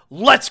shelf.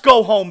 Let's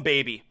go home,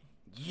 baby.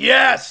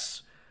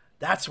 Yes.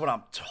 That's what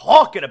I'm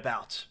talking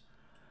about.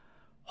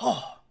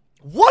 Oh,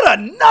 what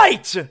a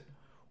night!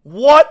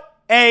 What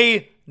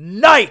a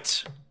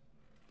night!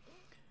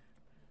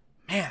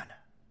 Man.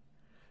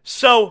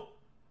 So,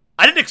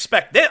 I didn't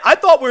expect that. I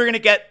thought we were going to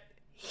get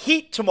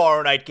Heat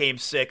tomorrow night, Game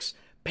 6.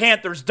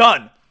 Panthers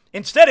done.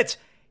 Instead, it's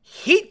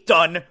Heat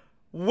done,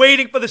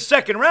 waiting for the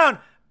second round.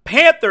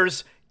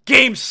 Panthers,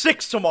 Game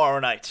 6 tomorrow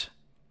night.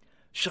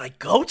 Should I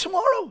go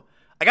tomorrow?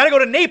 I got to go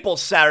to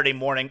Naples Saturday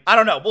morning. I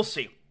don't know. We'll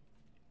see.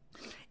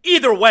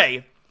 Either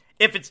way,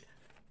 if it's...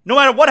 No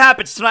matter what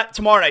happens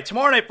tomorrow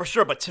night for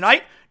sure, but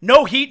tonight,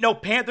 no Heat, no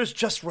Panthers,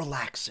 just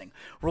relaxing.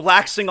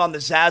 Relaxing on the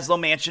Zaslow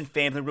Mansion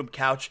family room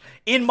couch,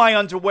 in my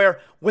underwear,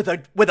 with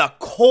a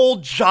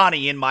cold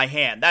Johnny in my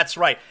hand. That's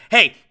right.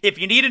 Hey, if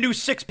you need a new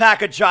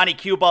six-pack of Johnny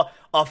Cuba,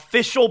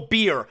 official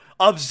beer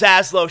of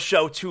Zaslow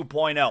Show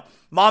 2.0.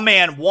 My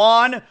man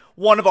Juan,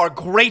 one of our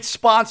great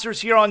sponsors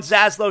here on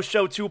Zaslow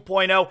Show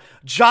 2.0,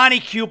 Johnny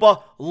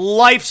Cuba,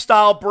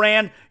 lifestyle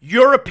brand,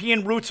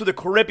 European roots with a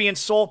Caribbean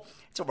soul.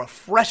 It's a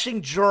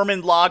refreshing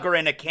German lager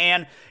in a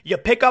can. You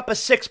pick up a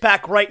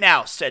six-pack right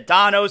now.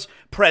 Sedanos,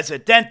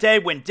 Presidente,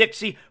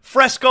 Winn-Dixie,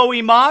 Fresco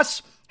y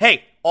Mas.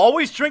 Hey,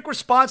 always drink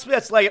responsibly.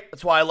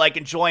 That's why I like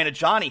enjoying a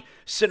Johnny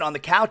sitting on the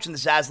couch in the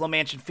Zaslow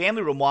Mansion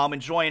family room while I'm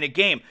enjoying a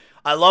game.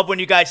 I love when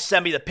you guys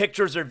send me the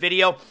pictures or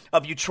video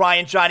of you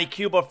trying Johnny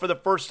Cuba for the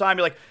first time.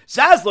 You're like,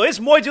 Zaslow, it's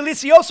muy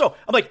delicioso.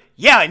 I'm like,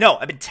 yeah, I know.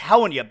 I've been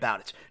telling you about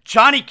it.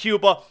 Johnny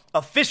Cuba,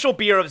 official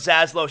beer of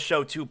Zaslow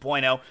Show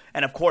 2.0.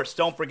 And of course,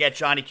 don't forget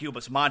Johnny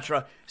Cuba's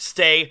mantra,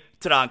 stay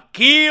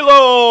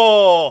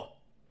tranquilo.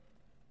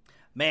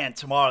 Man,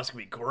 tomorrow's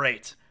going to be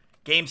great.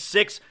 Game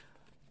 6,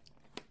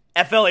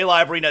 FLA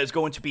Live Arena is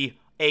going to be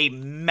a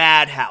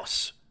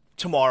madhouse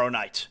tomorrow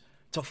night.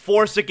 To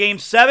force a Game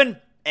 7,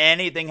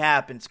 anything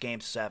happens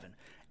Game 7.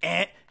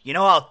 And you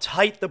know how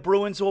tight the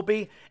Bruins will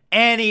be?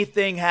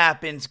 Anything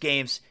happens,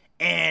 games.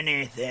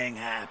 Anything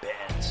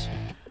happens.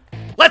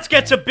 Let's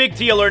get to big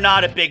deal or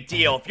not a big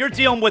deal. If you're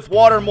dealing with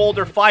water, mold,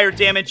 or fire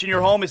damage in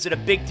your home, is it a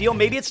big deal?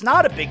 Maybe it's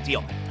not a big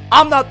deal.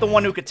 I'm not the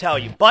one who could tell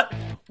you, but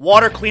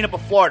Water Cleanup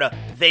of Florida,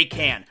 they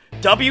can.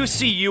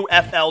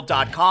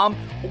 WCUFL.com.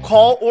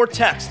 Call or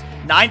text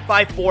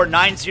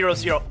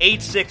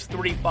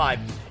 954-900-8635.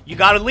 You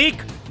got a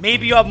leak?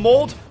 Maybe you have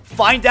mold?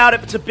 Find out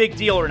if it's a big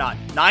deal or not.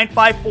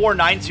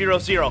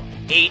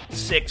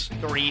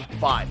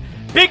 954-900-8635.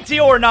 Big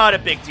deal or not a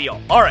big deal?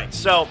 All right,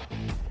 so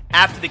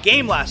after the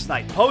game last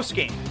night,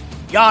 post-game,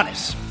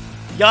 Giannis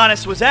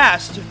was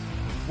asked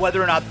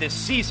whether or not this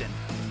season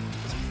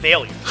is a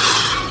failure.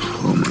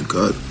 Oh, my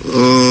God.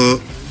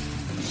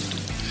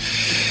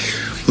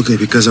 Okay,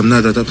 because I'm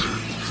not that up.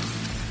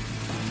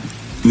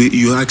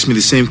 You asked me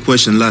the same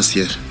question last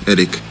year,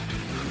 Eric.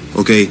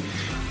 Okay,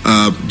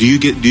 do you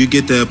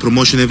get the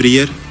promotion every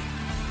year?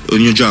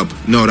 on your job?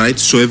 No, right?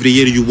 So every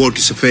year you work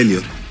is a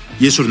failure.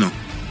 Yes or no?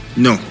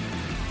 No.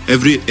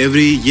 Every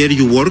year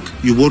you work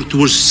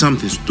towards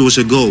something, towards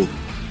a goal,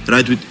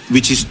 right?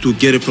 Which is to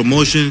get a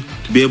promotion,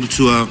 to be able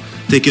to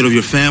take care of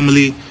your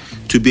family,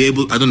 to be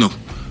able,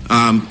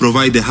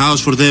 provide the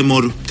house for them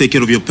or take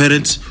care of your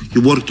parents.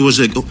 You work towards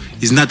a goal.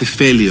 It's not a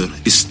failure.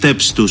 It's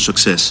steps to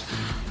success,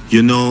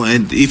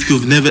 And if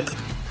you've never,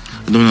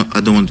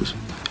 I don't want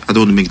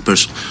to make it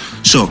personal.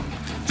 So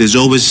there's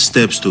always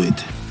steps to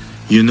it,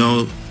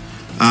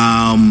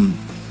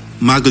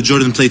 Michael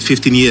Jordan played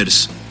 15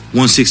 years,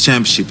 won 6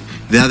 championships.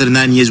 The other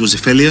 9 years was a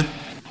failure.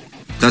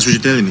 That's what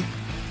you're telling me.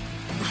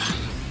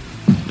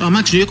 No, I'm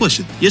asking you a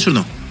question. Yes or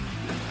no?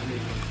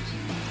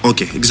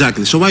 Okay,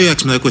 exactly. So why you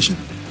asking me that question?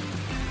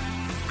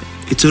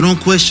 It's a wrong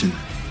question.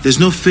 There's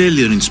no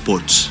failure in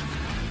sports.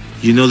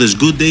 There's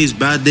good days,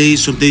 bad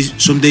days.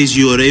 Some days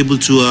you are able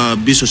to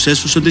be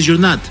successful. Some days you're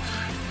not.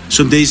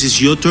 Some days it's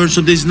your turn.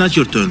 Some days it's not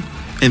your turn.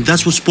 And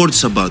that's what sports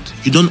is about.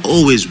 You don't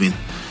always win.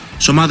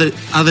 Some other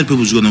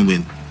people's gonna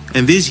win.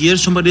 And this year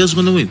somebody else is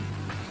gonna win.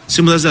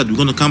 Simple as that. We're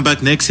gonna come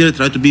back next year,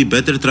 try to be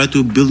better, try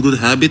to build good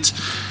habits,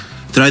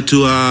 try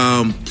to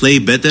play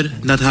better,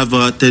 not have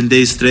a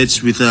 10-day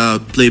stretch with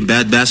playing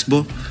bad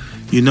basketball.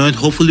 And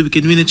hopefully we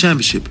can win a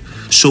championship.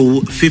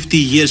 So 50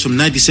 years from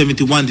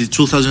 1971 to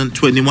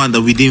 2021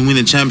 that we didn't win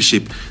a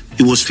championship,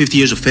 it was 50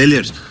 years of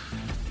failures?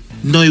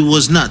 No, it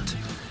was not.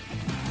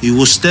 It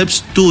was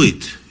steps to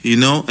it,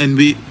 and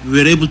we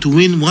were able to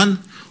win one.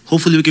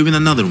 Hopefully we can win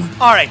another one.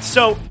 All right,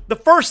 so the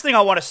first thing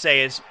I want to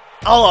say is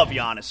I love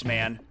Giannis,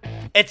 man.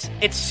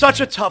 It's such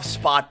a tough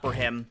spot for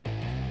him,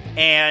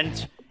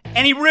 and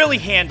he really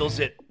handles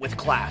it with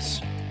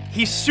class.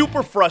 He's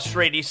super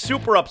frustrated, he's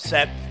super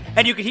upset,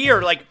 and you can hear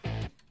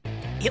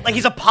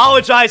he's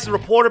apologized to the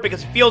reporter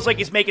because it feels like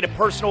he's making it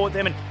personal with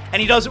him,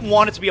 and he doesn't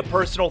want it to be a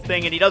personal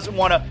thing, and he doesn't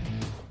want to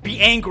be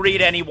angry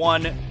at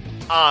anyone.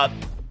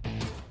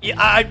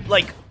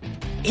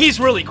 He's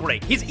really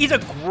great. He's a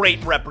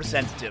great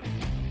representative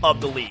of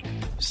the league.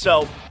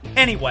 So,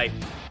 anyway,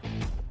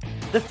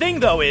 the thing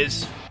though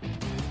is,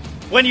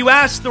 when you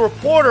ask the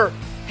reporter,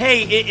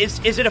 hey, is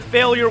it a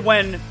failure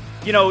when,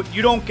 you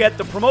don't get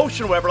the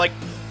promotion or whatever,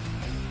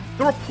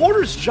 the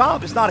reporter's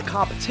job is not a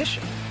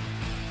competition.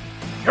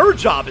 Her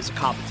job is a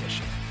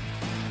competition.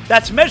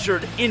 That's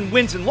measured in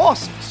wins and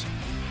losses.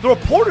 The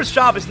reporter's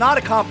job is not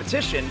a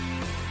competition,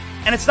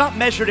 and it's not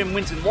measured in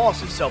wins and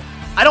losses. So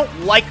I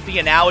don't like the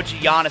analogy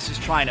Giannis is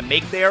trying to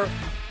make there,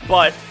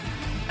 but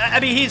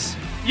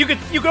you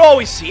could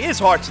always see his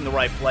heart's in the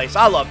right place.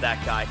 I love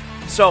that guy.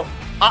 So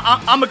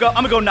I'm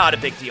gonna go not a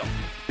big deal.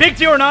 Big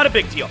deal or not a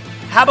big deal?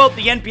 How about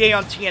the NBA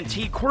on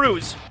TNT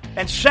Cruz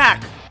and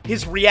Shaq,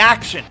 his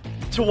reaction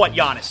to what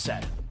Giannis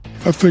said?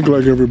 I think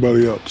like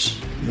everybody else,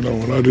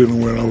 when I didn't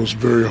win, I was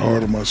very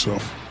hard on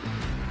myself.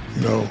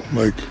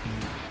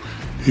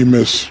 He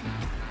missed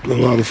a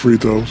lot of free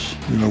throws.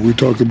 We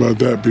talked about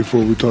that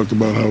before we talked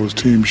about how his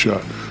team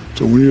shot.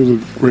 So when you're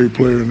the great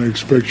player and they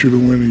expect you to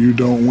win and you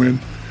don't win,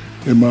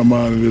 in my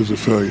mind it is a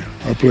failure.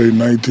 I played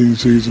 19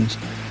 seasons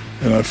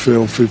and I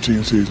failed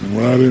 15 seasons.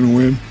 When I didn't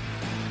win,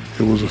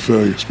 it was a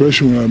failure,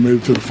 especially when I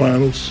made it to the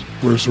finals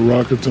versus the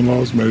Rockets and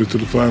lost, made it to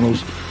the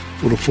finals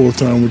for the 4th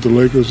time with the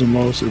Lakers and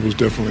lost. It was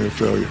definitely a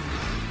failure.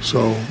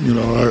 So,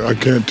 I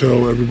can't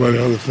tell everybody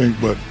how to think,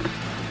 but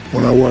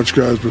when I watch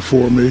guys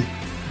before me,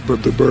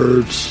 but the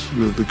Birds,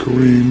 the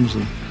Kareems,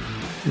 and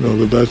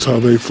that's how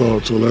they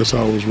thought, so that's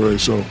how I was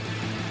raised. So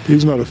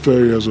he's not a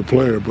failure as a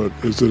player, but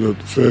is it a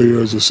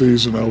failure as a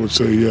season? I would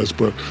say yes,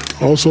 but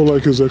also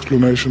like his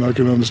explanation, I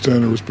can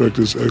understand and respect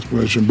his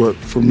explanation, but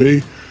for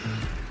me,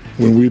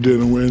 when we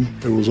didn't win,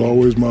 it was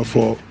always my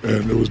fault,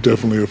 and it was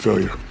definitely a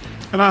failure.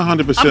 And I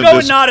 100% I'm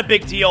going not a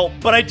big deal,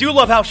 but I do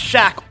love how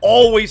Shaq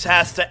always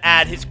has to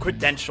add his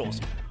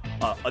credentials.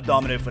 A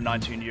dominant for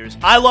 19 years.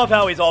 I love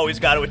how he's always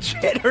got to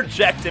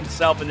interject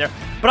himself in there.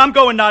 But I'm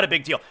going not a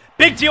big deal.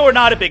 Big deal or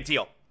not a big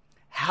deal?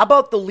 How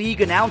about the league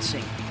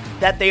announcing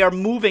that they are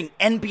moving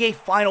NBA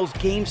Finals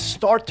game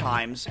start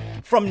times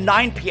from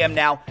 9 p.m.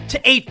 now to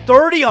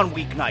 8:30 on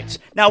weeknights?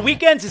 Now,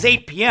 weekends is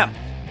 8 p.m.,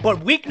 but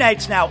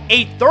weeknights now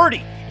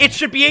 8:30. It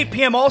should be 8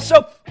 p.m.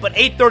 also, but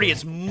 8:30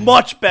 is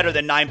much better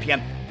than 9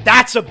 p.m.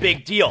 That's a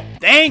big deal.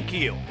 Thank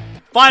you.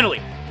 Finally,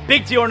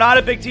 big deal or not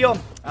a big deal?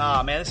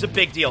 Oh, man, this is a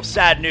big deal.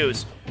 Sad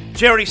news.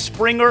 Jerry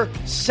Springer,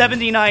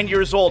 79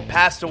 years old,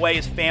 passed away.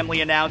 His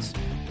family announced.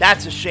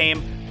 That's a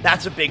shame.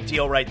 That's a big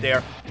deal right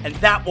there. And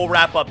that will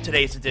wrap up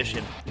today's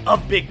edition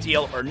of Big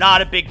Deal or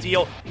Not a Big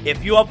Deal.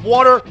 If you have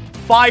water,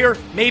 fire,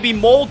 maybe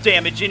mold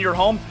damage in your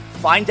home,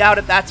 find out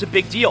if that's a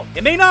big deal.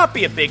 It may not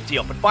be a big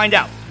deal, but find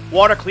out.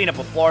 Water Cleanup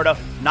of Florida,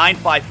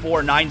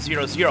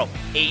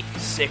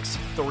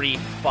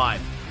 954-900-8635.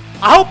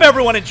 I hope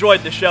everyone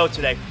enjoyed the show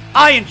today.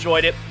 I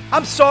enjoyed it.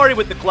 I'm sorry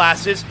with the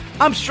glasses.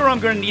 I'm sure I'm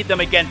going to need them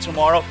again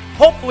tomorrow.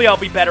 Hopefully I'll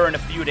be better in a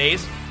few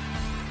days.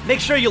 Make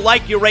sure you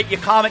like, you rate, you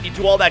comment, you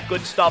do all that good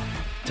stuff.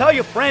 Tell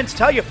your friends,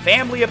 tell your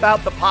family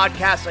about the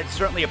podcast. I'd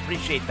certainly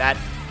appreciate that.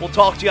 We'll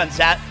talk to you on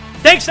Zat.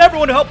 Thanks to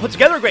everyone who helped put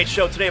together a great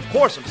show today. Of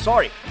course, I'm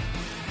sorry.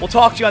 We'll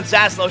talk to you on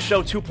Zaslow's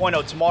Show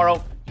 2.0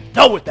 tomorrow.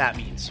 know what that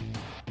means.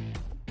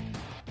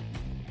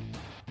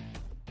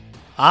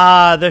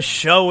 The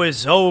show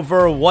is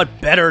over.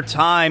 What better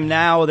time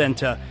now than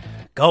to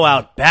go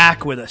out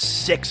back with a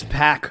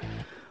 6-pack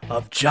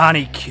of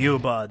Johnny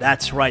Cuba.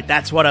 That's right,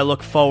 that's what I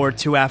look forward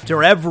to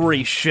after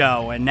every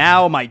show. And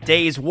now my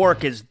day's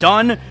work is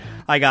done.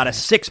 I got a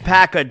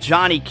 6-pack of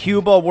Johnny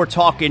Cuba. We're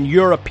talking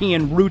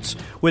European roots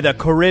with a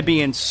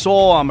Caribbean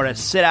soul. I'm going to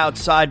sit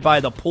outside by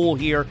the pool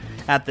here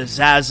at the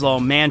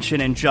Zaslow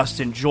Mansion and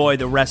just enjoy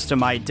the rest of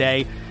my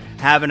day.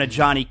 Having a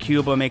Johnny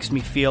Cuba makes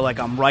me feel like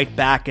I'm right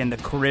back in the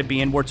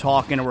Caribbean. We're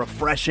talking a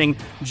refreshing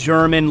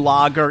German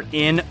lager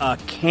in a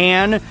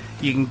can.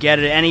 You can get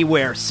it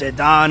anywhere.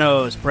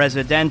 Sedano's,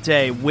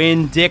 Presidente,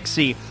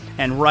 Winn-Dixie.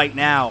 And right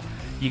now,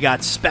 you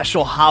got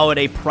special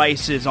holiday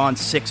prices on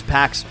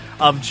 6-packs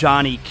of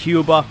Johnny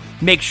Cuba.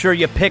 Make sure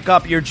you pick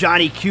up your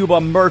Johnny Cuba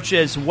merch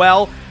as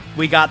well.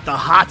 We got the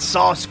hot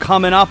sauce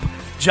coming up.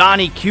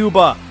 Johnny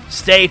Cuba,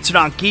 stay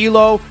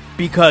tranquilo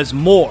because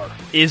more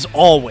is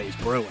always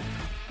brewing.